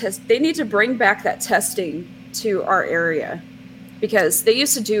to they need to bring back that testing to our area, because they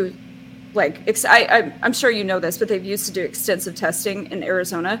used to do I'm sure you know this, but they've used to do extensive testing in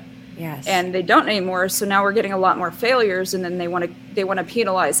Arizona. Yes. And they don't anymore. So now we're getting a lot more failures, and then they want to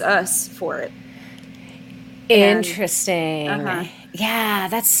penalize us for it. Interesting. Yeah,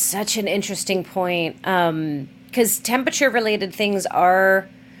 that's such an interesting point. Because temperature related things are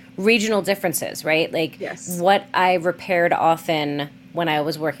regional differences, right? Like, yes. What I repaired often when I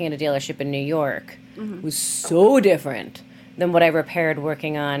was working at a dealership in New York was so different than what I repaired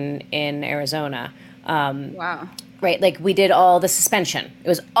working on in Arizona. Wow. Right, like we did all the suspension. It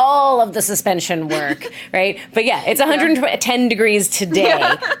was all of the suspension work, right? But yeah, it's 110 degrees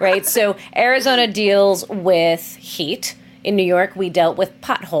today, right? So Arizona deals with heat. In New York, we dealt with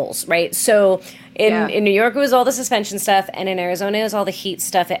potholes, right? So in New York, it was all the suspension stuff, and in Arizona, it was all the heat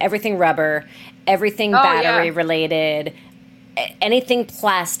stuff, everything rubber, everything battery related, anything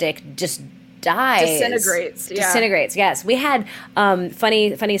plastic just dies. Disintegrates, yes. We had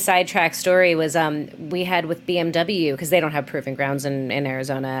funny sidetrack story was we had with BMW, because they don't have proving grounds in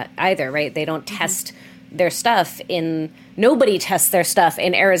Arizona either, right? They don't test their stuff nobody tests their stuff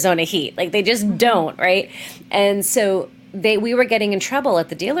in Arizona heat. Like, they just don't, right? And so we were getting in trouble at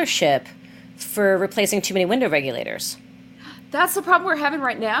the dealership for replacing too many window regulators. That's the problem we're having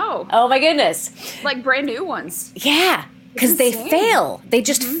right now. Oh my goodness. Like brand new ones. Yeah. Because they fail. They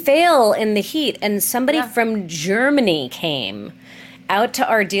just fail in the heat. And somebody from Germany came out to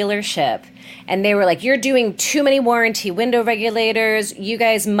our dealership, and they were like, you're doing too many warranty window regulators. You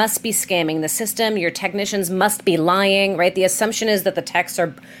guys must be scamming the system. Your technicians must be lying, right? The assumption is that the techs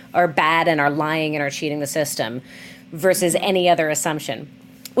are bad and are lying and are cheating the system versus any other assumption,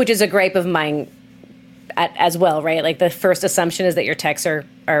 which is a gripe of mine as well, right? Like, the first assumption is that your techs are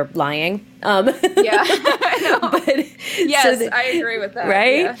lying. I know. But, yes, I agree with that.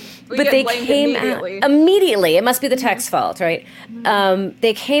 Right? Yeah. But they came immediately. It must be the tech's fault, right?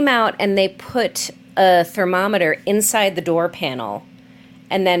 They came out and they put a thermometer inside the door panel,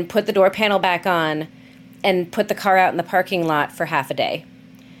 and then put the door panel back on and put the car out in the parking lot for half a day.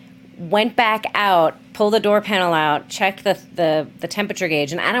 Went back out, pulled the door panel out, checked the temperature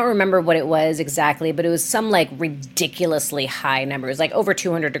gauge, and I don't remember what it was exactly, but it was some like ridiculously high number. It was like over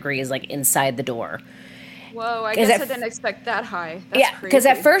 200 degrees, like inside the door. Whoa, I guess I didn't expect that high. That's crazy. Because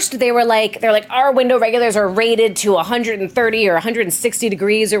at first they're like, our window regulators are rated to 130 or 160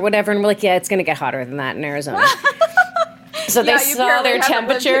 degrees or whatever, and we're like, yeah, it's going to get hotter than that in Arizona. So they saw their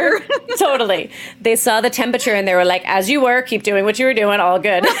temperature. Totally. They saw the temperature, and they were like, as you were, keep doing what you were doing, all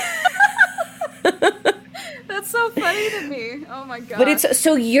good. That's so funny to me. Oh my god. But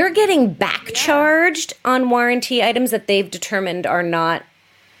so you're getting back charged on warranty items that they've determined are not.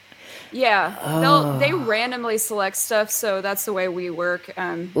 Yeah, they randomly select stuff, so that's the way we work.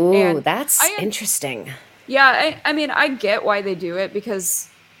 That's interesting. Yeah, I mean, I get why they do it, because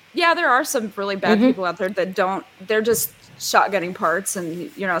there are some really bad people out there that don't. They're just shotgunning parts,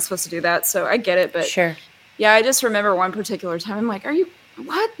 and you're not supposed to do that. So I get it, but sure. Yeah, I just remember one particular time. I'm like,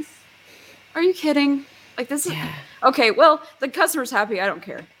 what? Are you kidding? Like, this is okay. Well, the customer's happy. I don't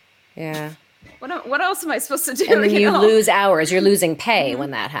care. Yeah. What else am I supposed to do? And then you lose hours. You're losing pay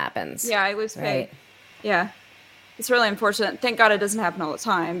when that happens. Yeah, I lose pay. Right. Yeah. It's really unfortunate. Thank God it doesn't happen all the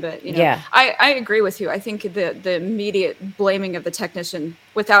time. But, I agree with you. I think the immediate blaming of the technician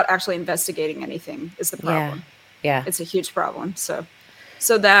without actually investigating anything is the problem. Yeah. It's a huge problem. So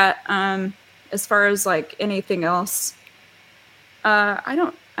that, as far as like anything else, I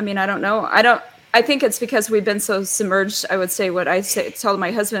don't know. I think it's because we've been so submerged. I would say what I say, tell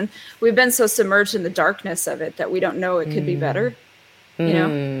my husband, we've been so submerged in the darkness of it that we don't know it could be better, you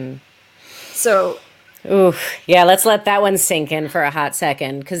know? So, Ooh, yeah, let's let that one sink in for a hot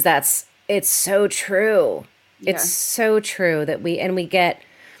second because it's so true. It's yeah, so true that we get,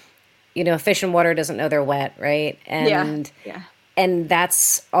 fish and water doesn't know they're wet, right? yeah, And yeah, and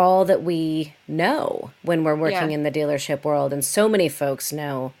that's all that we know when we're working yeah. in the dealership world. And so many folks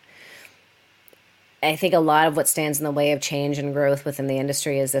know. I think a lot of what stands in the way of change and growth within the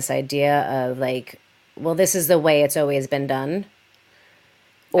industry is this idea of like, well, this is the way it's always been done.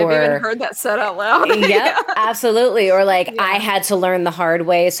 I've even Or, heard that said out loud. yep, Yeah, absolutely. Or like, I yeah, had to learn the hard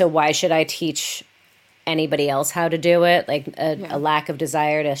way, so why should I teach anybody else how to do it? Like a yeah. lack of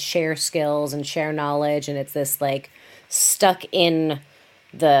desire to share skills and share knowledge. And it's this like stuck in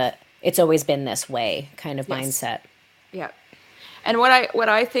the it's always been this way kind of Yes. mindset. Yeah. And what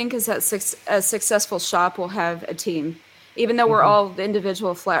I think is that a successful shop will have a team. Even though we're all the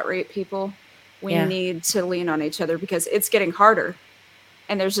individual flat rate people, we Yeah. need to lean on each other because it's getting harder,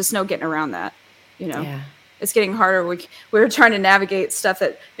 and there's just no getting around that. You know, Yeah. it's getting harder. We're trying to navigate stuff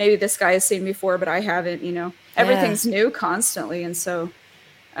that maybe this guy has seen before, but I haven't. You know, Yeah. everything's new constantly, and so.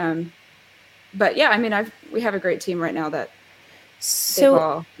 But yeah, I mean, we have a great team right now that they've So,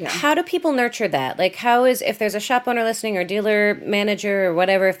 all yeah. how do people nurture that? Like, how is if there's a shop owner listening or dealer manager or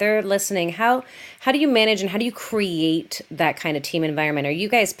whatever, if they're listening, how do you manage and how do you create that kind of team environment? Are you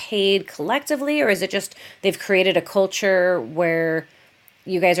guys paid collectively, or is it just they've created a culture where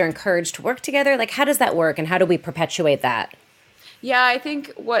you guys are encouraged to work together? Like, how does that work, and how do we perpetuate that? Yeah, I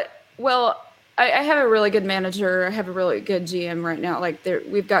think I have a really good manager. I have a really good GM right now. Like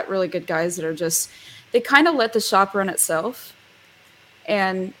we've got really good guys that are just, they kind of let the shop run itself.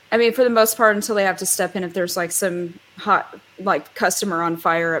 And I mean, for the most part, until they have to step in if there's like some hot, like customer on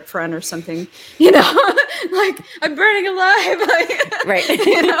fire up front or something, you know, like I'm burning alive. Like,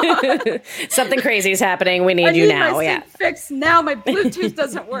 you know, Right. Something crazy is happening. We I need you need my now. Yeah. sync fixed now. My Bluetooth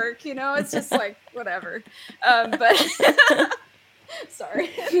doesn't work. You know, it's just like whatever. But sorry.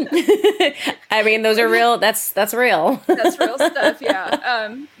 I mean, those are real. That's real. That's real stuff,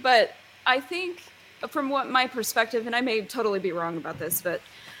 yeah. But I think from what my perspective, and I may totally be wrong about this, but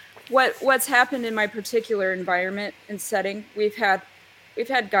what's happened in my particular environment and setting, we've had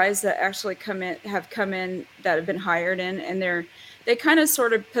guys that actually have come in that have been hired in, and they kind of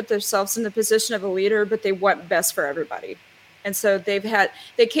sort of put themselves in the position of a leader, but they want best for everybody. And so they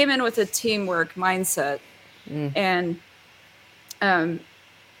came in with a teamwork mindset, and and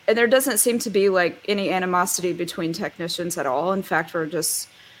there doesn't seem to be like any animosity between technicians at all. In fact,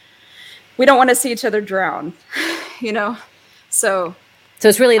 we don't want to see each other drown, you know? So So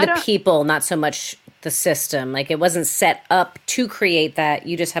it's really I the don't, people, not so much the system. Like it wasn't set up to create that.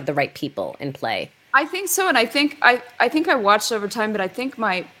 You just have the right people in play. I think so. And I think I watched over time, but I think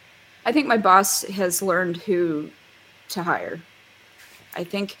my boss has learned who to hire. I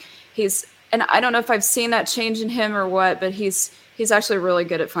think and I don't know if I've seen that change in him or what, but he's actually really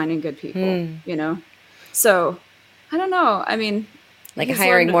good at finding good people, you know? So I don't know. I mean, Like he's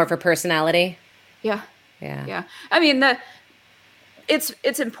hiring learned, more for personality. yeah, Yeah. yeah. I mean,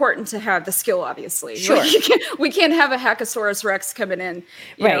 it's important to have the skill, obviously. Sure. Like, we can't have a Hackosaurus Rex coming in,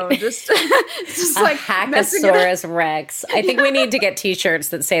 Right. just A like messing it up. Hackosaurus Rex. I think we need to get t-shirts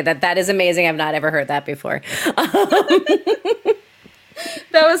that say that. That is amazing. I've not ever heard that before.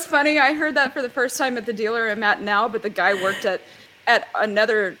 That was funny. I heard that for the first time at the dealer I'm at now, but the guy worked at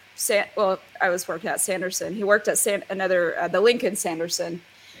another I was working at Sanderson. He worked at the Lincoln Sanderson,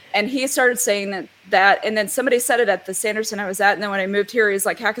 and he started saying that, and then somebody said it at the Sanderson I was at, and then when I moved here, he's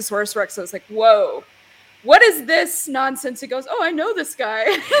like Hackosaurus Rex. I was like, whoa, what is this nonsense? He goes, oh, I know this guy.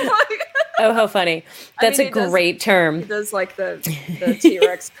 Like, Oh, how funny. That's mean, a great he term. does like the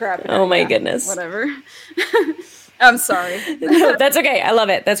T-Rex crap. Oh my Yeah, goodness. whatever. I'm sorry. No, that's okay. I love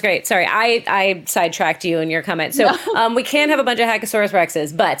it. That's great. Sorry, I sidetracked you in your comment. So we can have a bunch of Hackosaurus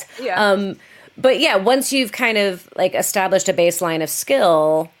Rexes, Yeah. but yeah, once you've kind of like established a baseline of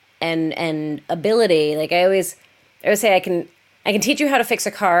skill and ability, like I always say, I can teach you how to fix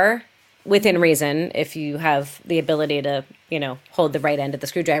a car within reason if you have the ability to hold the right end of the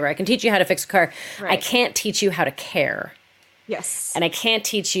screwdriver. I can teach you how to fix a car. I Right. can't teach you how to care. Yes. And I can't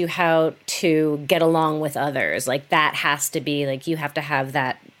teach you how to get along with others. Like that has to be like you have to have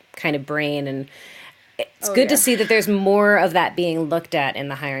that kind of brain. And it's Oh, good to yeah. see that there's more of that being looked at in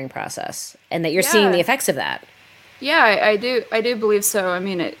the hiring process and that you're seeing the Yeah. effects of that. Yeah, I do. I do believe so. I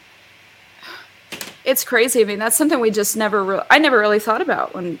mean, it's crazy. I mean, that's something we just I never really thought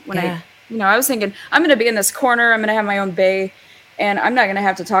about when Yeah. I was thinking, I'm going to be in this corner. I'm going to have my own bay. and I'm not going to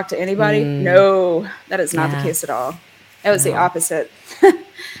have to talk to anybody. No, that is not the Yeah. case at all. It was the opposite.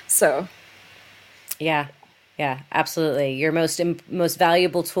 So, Yeah. Yeah, absolutely. Your most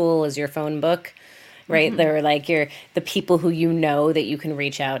valuable tool is your phone book, right? They're like the people who you know that you can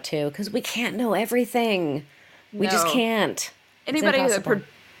reach out to, because we can't know everything. We just no. can't. It's Anybody impossible.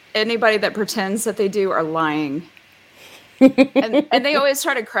 anybody that pretends that they do are lying. And they always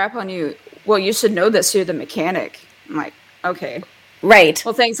try to crap on you. Well, you should know this. You're the mechanic. I'm like, okay. Right.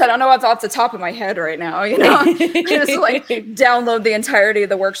 Well, thanks. I don't know what's off the top of my head right now. You know, I just like download the entirety of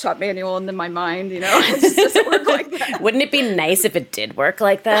the workshop manual into my mind. You know, it just doesn't work like that. Wouldn't it be nice if it did work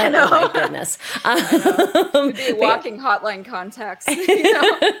like that? Oh my goodness. It'd be walking hotline contacts. You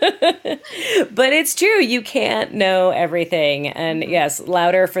know? But it's true. You can't know everything. And yes,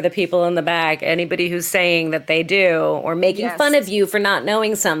 louder for the people in the back. Anybody who's saying that they do or making Yes. fun of you for not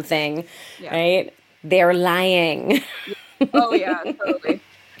knowing something, Yeah. right? They're lying. Oh yeah, totally.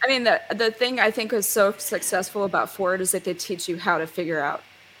 I mean, the thing I think is so successful about Ford is that they teach you how to figure out.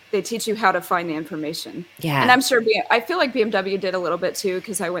 They teach you how to find the information. Yeah. And I'm sure I feel like BMW did a little bit too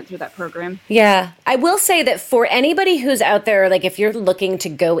because I went through that program. Yeah. I will say that for anybody who's out there, like if you're looking to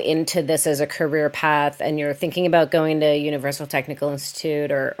go into this as a career path and you're thinking about going to Universal Technical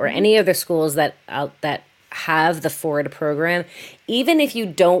Institute or any other schools that have the Ford program, even if you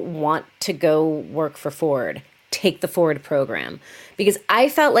don't want to go work for Ford, take the Ford program, because I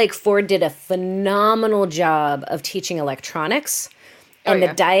felt like Ford did a phenomenal job of teaching electronics and the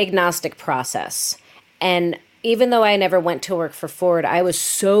diagnostic process. And even though I never went to work for Ford, I was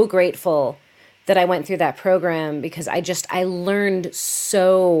so grateful that I went through that program, because I learned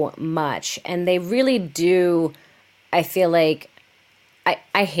so much. And they really do, I feel like,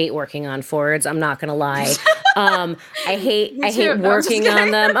 I hate working on Fords. I'm not gonna lie. I hate too. No, I'm just working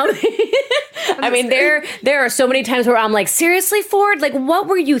on them. I mean, there are so many times where I'm like, seriously, Ford? Like, what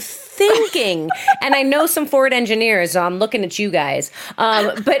were you thinking? And I know some Ford engineers, so I'm looking at you guys.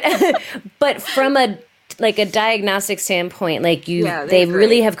 But from a diagnostic standpoint, like they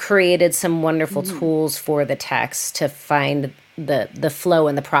really have created some wonderful tools for the techs to find the flow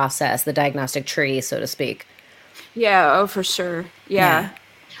in the process, the diagnostic tree, so to speak. Yeah, oh, for sure. Yeah.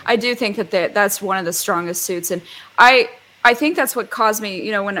 I do think that's one of the strongest suits. And I think that's what caused me,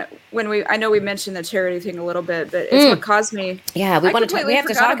 you know, when I know we mentioned the charity thing a little bit, but it's what caused me. Yeah, we have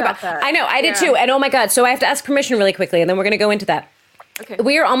to talk about that. I know, I did too. And oh my God, so I have to ask permission really quickly, and then we're going to go into that. Okay.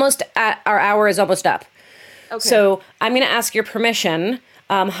 We are almost our hour is almost up. Okay. So I'm going to ask your permission,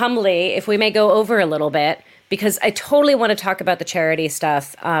 humbly, if we may go over a little bit, because I totally want to talk about the charity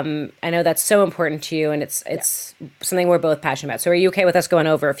stuff. I know that's so important to you, and it's something we're both passionate about. So are you okay with us going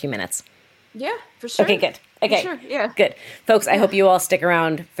over a few minutes? Yeah, for sure. Okay, good. Okay, sure, yeah. Good. Folks, I hope you all stick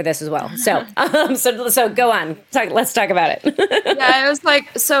around for this as well. So, so go on. Let's talk about it. Yeah, it was like,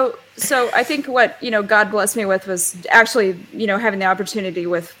 so I think what, you know, God blessed me with was actually, you know, having the opportunity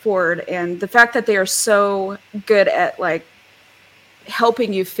with Ford, and the fact that they are so good at like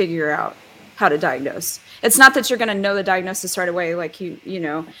helping you figure out how to diagnose. It's not that you're going to know the diagnosis right away. Like you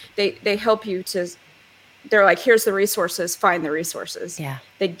know, they help you to, they're like, here's the resources, find the resources. Yeah.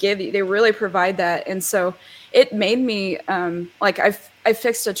 They really provide that. And so it made me, like I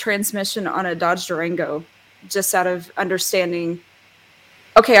fixed a transmission on a Dodge Durango just out of understanding,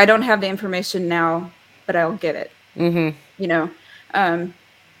 okay, I don't have the information now, but I'll get it, you know? And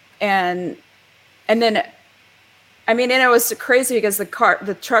then, I mean, and it was crazy because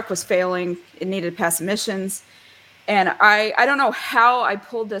the truck was failing. It needed to pass emissions. And I don't know how I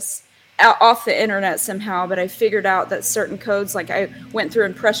pulled this out off the internet somehow, but I figured out that certain codes, like I went through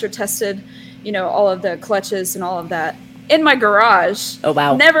and pressure tested, you know, all of the clutches and all of that in my garage. Oh,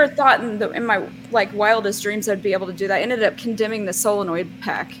 wow. Never thought in my like wildest dreams I'd be able to do that. I ended up condemning the solenoid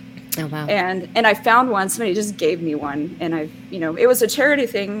pack. Oh, wow. And I found one. Somebody just gave me one, and you know, it was a charity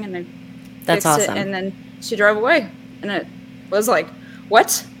thing, and I That's fixed awesome. it, and then she drove away, and it was like,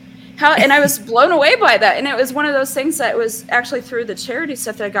 what? How? And I was blown away by that. And it was one of those things that was actually through the charity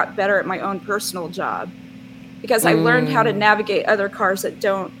stuff that I got better at my own personal job, because I learned how to navigate other cars that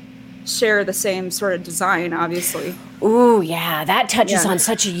don't share the same sort of design, obviously. Ooh, yeah, that touches on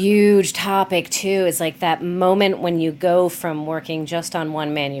such a huge topic too. It's like that moment when you go from working just on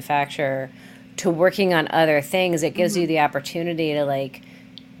one manufacturer to working on other things. It gives you the opportunity to like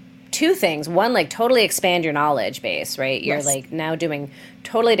two things. One, like totally expand your knowledge base, right? You're like now doing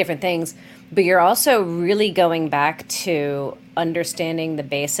totally different things, but you're also really going back to understanding the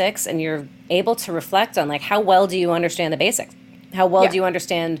basics, and you're able to reflect on like, how well do you understand the basics? How well do you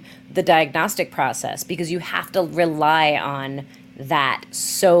understand the diagnostic process? Because you have to rely on that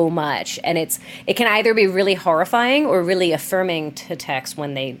so much, and it can either be really horrifying or really affirming to techs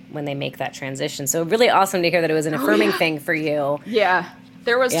when they make that transition. So really awesome to hear that it was an affirming thing for you. Yeah.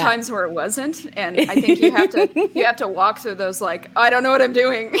 There was times where it wasn't, and I think you have to walk through those, like, I don't know what I'm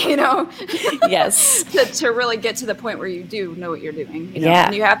doing, you know. Yes. to really get to the point where you do know what you're doing. You know? Yeah.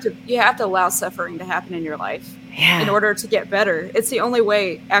 And you have to allow suffering to happen in your life in order to get better. It's the only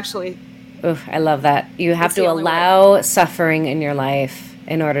way, actually. Oof, I love that. You have to allow suffering in your life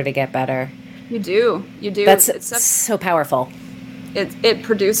in order to get better. You do. That's so powerful. It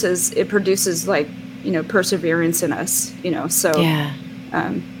produces like, you know, perseverance in us, you know. So yeah.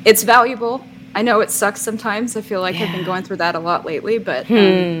 It's valuable. I know it sucks sometimes. I feel like I've been going through that a lot lately, but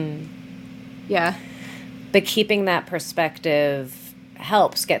yeah. But keeping that perspective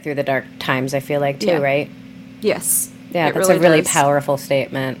helps get through the dark times, I feel like, too, right? Yes. Yeah, that's really a really powerful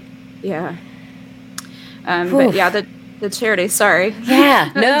statement. Yeah. But yeah, the charity, sorry. Yeah,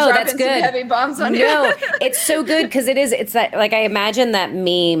 no, that's good. Some heavy bombs on you. No, it's so good because it's that, like, I imagine that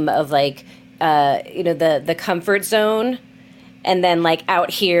meme of, like, you know, the comfort zone. And then, like, out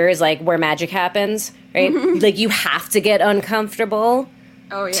here is, like, where magic happens, right? Like, you have to get uncomfortable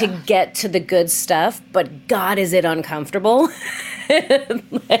to get to the good stuff. But God, is it uncomfortable?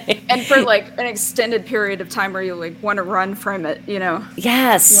 And for, like, an extended period of time where you, like, want to run from it, you know?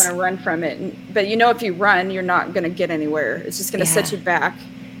 Yes. You want to run from it. But you know if you run, you're not going to get anywhere. It's just going to set you back.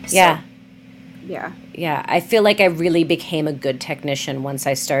 So, yeah. Yeah. Yeah, I feel like I really became a good technician once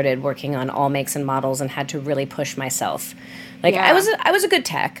I started working on all makes and models and had to really push myself. Like, I was a good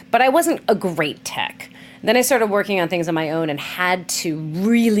tech, but I wasn't a great tech. Then I started working on things on my own and had to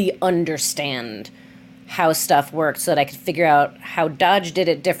really understand how stuff worked so that I could figure out how Dodge did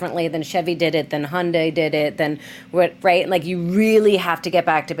it differently than Chevy did it, than Hyundai did it, than what, right? Like, you really have to get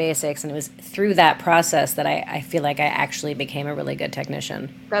back to basics. And it was through that process that I feel like I actually became a really good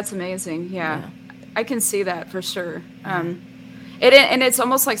technician. That's amazing. Yeah. I can see that for sure. And it's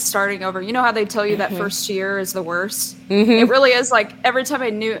almost like starting over. You know how they tell you that first year is the worst? It really is. Like, every time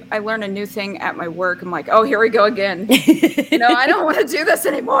I learn a new thing at my work, I'm like, oh, here we go again. No, I don't want to do this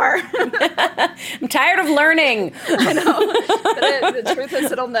anymore. I'm tired of learning. I know. But the truth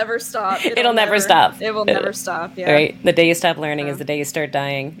is, it'll never stop. It'll never stop. It will never stop. Yeah. Right. The day you stop learning is the day you start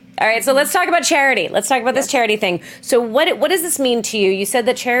dying. All right. So let's talk about charity. Let's talk about this charity thing. So what does this mean to you? You said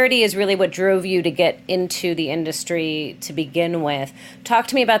that charity is really what drove you to get into the industry to begin with. Talk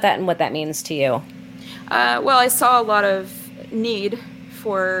to me about that and what that means to you. Well, I saw a lot of need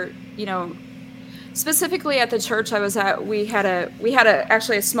for, you know, specifically at the church I was at. We had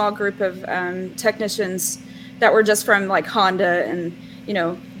actually a small group of technicians that were just from, like, Honda, and, you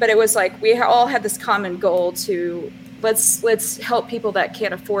know, but it was like we all had this common goal to let's help people that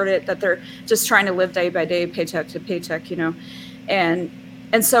can't afford it, that they're just trying to live day by day, paycheck to paycheck, you know, and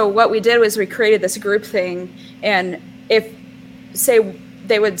so what we did was we created this group thing, and if, say,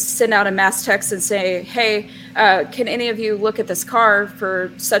 they would send out a mass text and say, hey, can any of you look at this car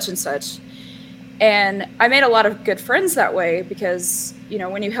for such and such? And I made a lot of good friends that way because, you know,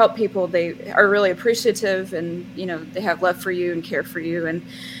 when you help people, they are really appreciative, and, you know, they have love for you and care for you.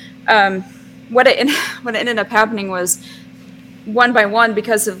 And what ended up happening was, one by one,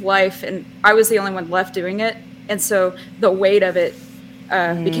 because of life, and I was the only one left doing it, and so the weight of it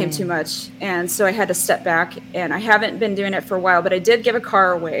became too much, and so I had to step back. And I haven't been doing it for a while, but I did give a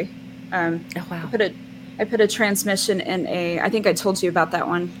car away. Oh wow! I put a transmission in I think I told you about that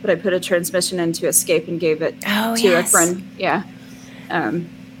one, but I put a transmission into Escape and gave it to a friend. Yeah.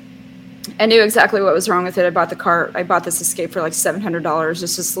 I knew exactly what was wrong with it. I bought the car. I bought this Escape for like $700,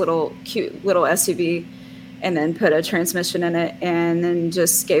 just this little cute little SUV, and then put a transmission in it, and then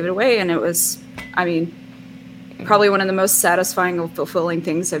just gave it away. And it was, I mean, probably one of the most satisfying and fulfilling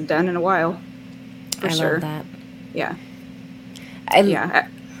things I've done in a while. For sure. I love that. Yeah.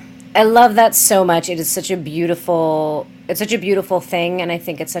 I love that so much. It is such a beautiful thing, and I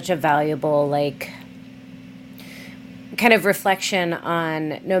think it's such a valuable, like, kind of reflection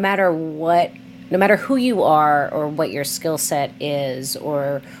on no matter who you are or what your skill set is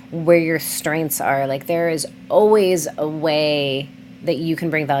or where your strengths are, like, there is always a way that you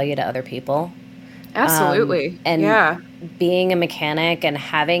can bring value to other people. Absolutely. And being a mechanic and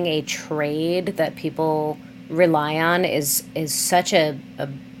having a trade that people rely on is such a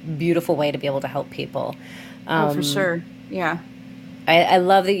beautiful way to be able to help people. For sure. Yeah. I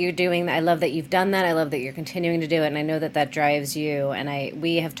love that you're doing that. I love that you've done that. I love that you're continuing to do it, and I know that that drives you. And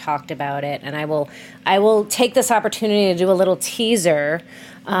we have talked about it, and I will take this opportunity to do a little teaser.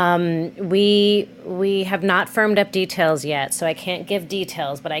 We have not firmed up details yet, so I can't give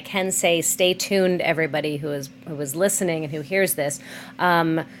details, but I can say stay tuned, everybody who is listening and who hears this.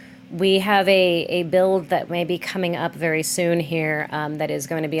 We have a build that may be coming up very soon here, that is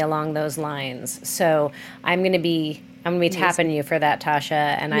going to be along those lines. So I'm gonna be tapping you for that, Tasha,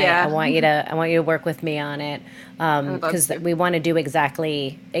 and Yeah. I want you to work with me on it, love because to. we want to do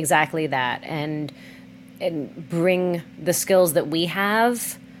exactly that, and bring the skills that we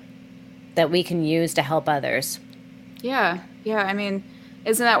have that we can use to help others. Yeah. Yeah. I mean,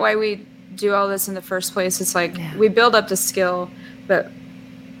 isn't that why we do all this in the first place? It's like we build up the skill, but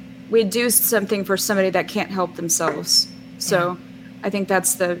we do something for somebody that can't help themselves. So I think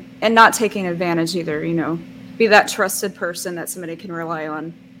that's and not taking advantage either, be that trusted person that somebody can rely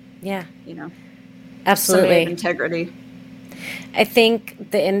on, Yeah, somebody of absolutely. integrity. I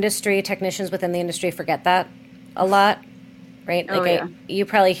think the industry, technicians within the industry forget that a lot, right? Oh, Like yeah. you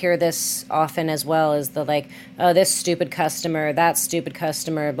probably hear this often as well, as the like, oh, this stupid customer, that stupid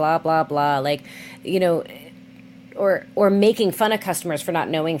customer, blah blah blah. Like, you know, or making fun of customers for not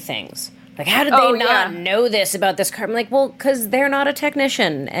knowing things. Like, how did they Oh, not yeah. know this about this car? I'm like, well, because they're not a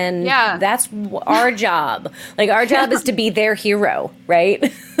technician, and Yeah. that's our job. Like, our job is to be their hero,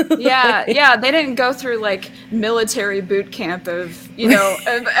 right? Yeah, yeah, they didn't go through like military boot camp of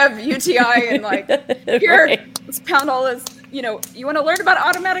UTI and like, here, Right. let's pound all this. You want to learn about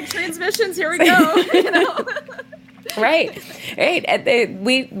automatic transmissions? Here we go. Right, right. And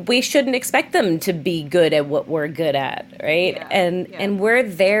we shouldn't expect them to be good at what we're good at, right? Yeah, And yeah. and we're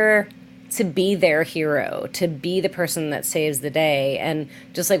there to be their hero, to be the person that saves the day, and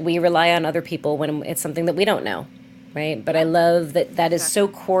just like we rely on other people when it's something that we don't know, right? But I love that is so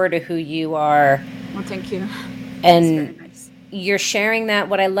core to who you are, Well, thank you. That's very and nice. you're sharing that.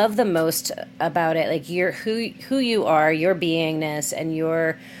 What I love the most about it, like you're who you are, your beingness, and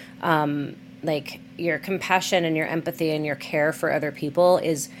your like your compassion and your empathy and your care for other people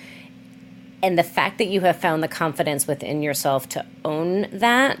is, and the fact that you have found the confidence within yourself to own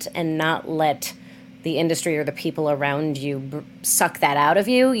that and not let the industry or the people around you suck that out of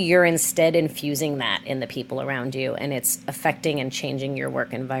you. You're instead infusing that in the people around you, and it's affecting and changing your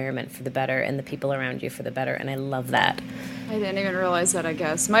work environment for the better and the people around you for the better. And I love that. I didn't even realize that, I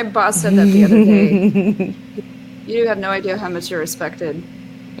guess. My boss said that the other day. You have no idea how much you're respected.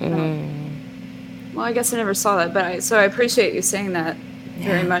 Well, I guess I never saw that, but so I appreciate you saying that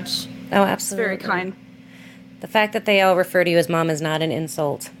very much. Oh, It's very absolutely. kind. The fact that they all refer to you as mom is not an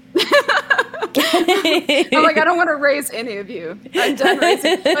insult. I'm like, I don't want to raise any of you. I'm done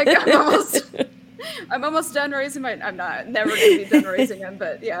raising. Like, I'm almost done raising my. I'm not. Never going to be done raising them.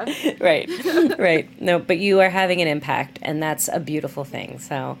 But yeah. Right, right. No, but you are having an impact, and that's a beautiful thing.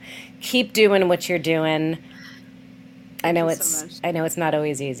 So keep doing what you're doing. I know you it's so much. I know it's not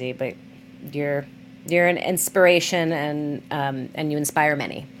always easy, but you're an inspiration, and you inspire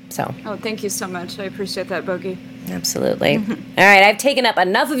many. So Oh, thank you so much. I appreciate that, Bogey. absolutely. All right, I've taken up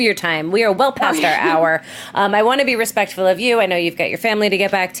enough of your time. We are well past our hour. I want to be respectful of you. I know you've got your family to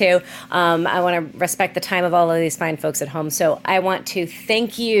get back to. I want to respect the time of all of these fine folks at home. So I want to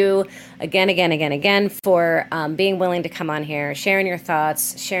thank you again for being willing to come on here, sharing your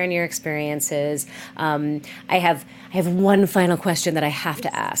thoughts, sharing your experiences. I have one final question that I have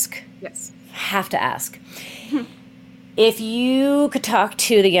to ask. Yes. Have to ask. If you could talk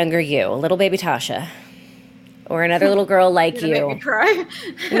to the younger you, little baby Tasha, or another little girl like You're gonna make me you, cry.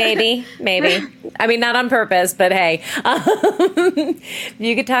 maybe. I mean, not on purpose, but hey, if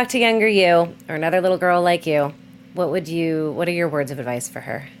you could talk to younger you or another little girl like you, what are your words of advice for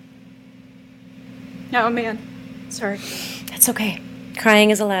her? Oh man, sorry. That's okay. Crying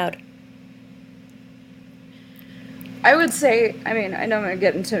is allowed. I would say, I mean, I know I'm going to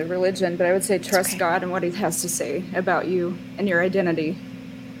get into religion, but I would say trust okay. God and what He has to say about you and your identity.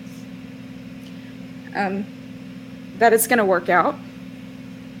 That it's going to work out.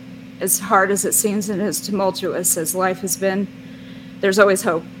 As hard as it seems and as tumultuous as life has been, there's always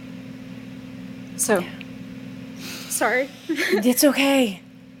hope. So, sorry. It's okay.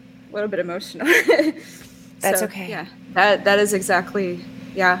 A little bit emotional. That's okay. Yeah, that is exactly,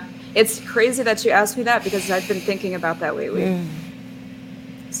 yeah. It's crazy that you asked me that because I've been thinking about that lately.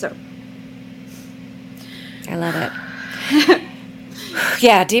 So. I love it.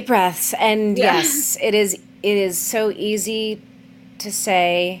 Yeah, deep breaths. And Yeah. yes, it is so easy to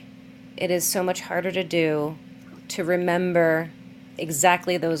say. It is so much harder to do, to remember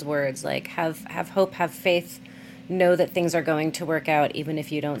exactly those words, like have hope, have faith, know that things are going to work out even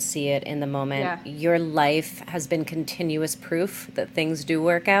if you don't see it in the moment. Yeah. Your life has been continuous proof that things do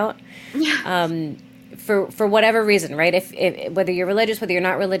work out. Yeah. For whatever reason, right? If whether you're religious, whether you're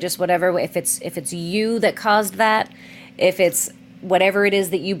not religious, whatever, if it's you that caused that, if it's whatever it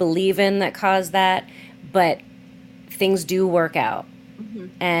is that you believe in that caused that, but things do work out.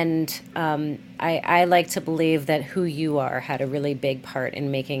 And I like to believe that who you are had a really big part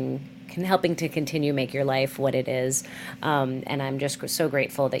in helping to continue make your life what it is. And I'm just so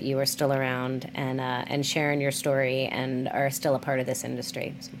grateful that you are still around and sharing your story and are still a part of this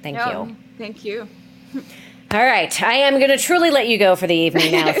industry. So thank you. Thank you. All right. I am going to truly let you go for the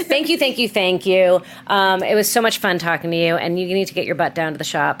evening now. Thank you, thank you, thank you. It was so much fun talking to you, and you need to get your butt down to the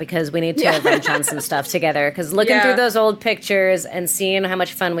shop because we need to wrench on some stuff together. Because looking through those old pictures and seeing how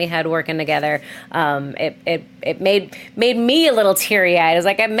much fun we had working together, it made me a little teary-eyed. I was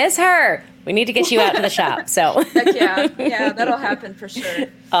like, I miss her. We need to get you out to the shop. So Heck yeah, that'll happen for sure.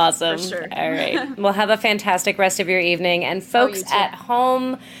 Awesome. For sure. All right. Well, have a fantastic rest of your evening. And folks at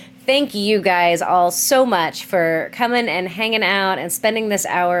home, thank you guys all so much for coming and hanging out and spending this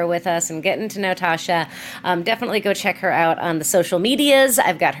hour with us and getting to know Tasha. Definitely go check her out on the social medias.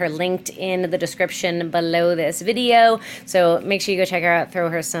 I've got her linked in the description below this video. So make sure you go check her out, throw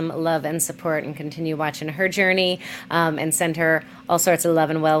her some love and support, and continue watching her journey, and send her all sorts of love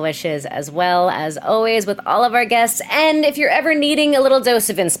and well wishes, as well as always with all of our guests. And if you're ever needing a little dose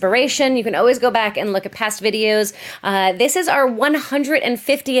of inspiration, you can always go back and look at past videos. This is our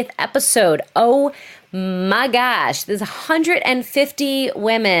 150th episode. Oh my gosh, there's 150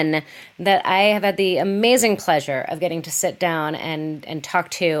 women that I have had the amazing pleasure of getting to sit down and talk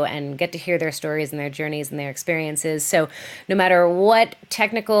to and get to hear their stories and their journeys and their experiences. So no matter what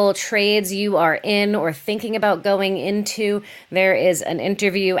technical trades you are in or thinking about going into, there is an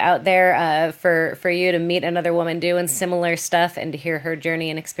interview out there for you to meet another woman doing similar stuff and to hear her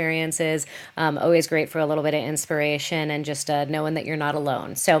journey and experiences. Always great for a little bit of inspiration and just knowing that you're not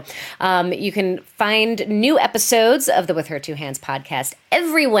alone. So you can find new episodes of the With Her Two Hands podcast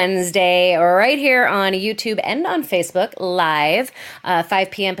every Wednesday right here on YouTube and on Facebook live, 5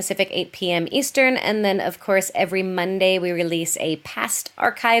 p.m. Pacific, 8 p.m. Eastern. And then, of course, every Monday we release a past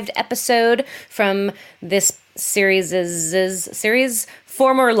archived episode from this series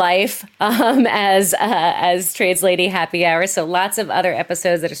former life as Trades Lady Happy Hour. So lots of other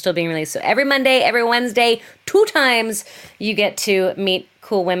episodes that are still being released. So every Monday, every Wednesday, 2 times you get to meet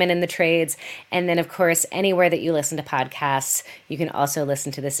cool women in the trades. And then, of course, anywhere that you listen to podcasts, you can also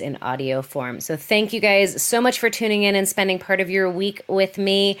listen to this in audio form. So thank you guys so much for tuning in and spending part of your week with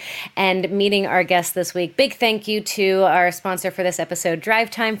me and meeting our guest this week. Big thank you to our sponsor for this episode,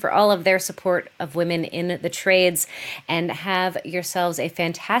 Drive Time, for all of their support of women in the trades. And have yourselves a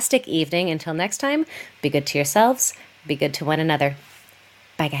fantastic evening. Until next time, be good to yourselves, be good to one another.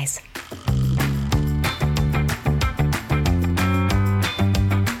 Bye, guys.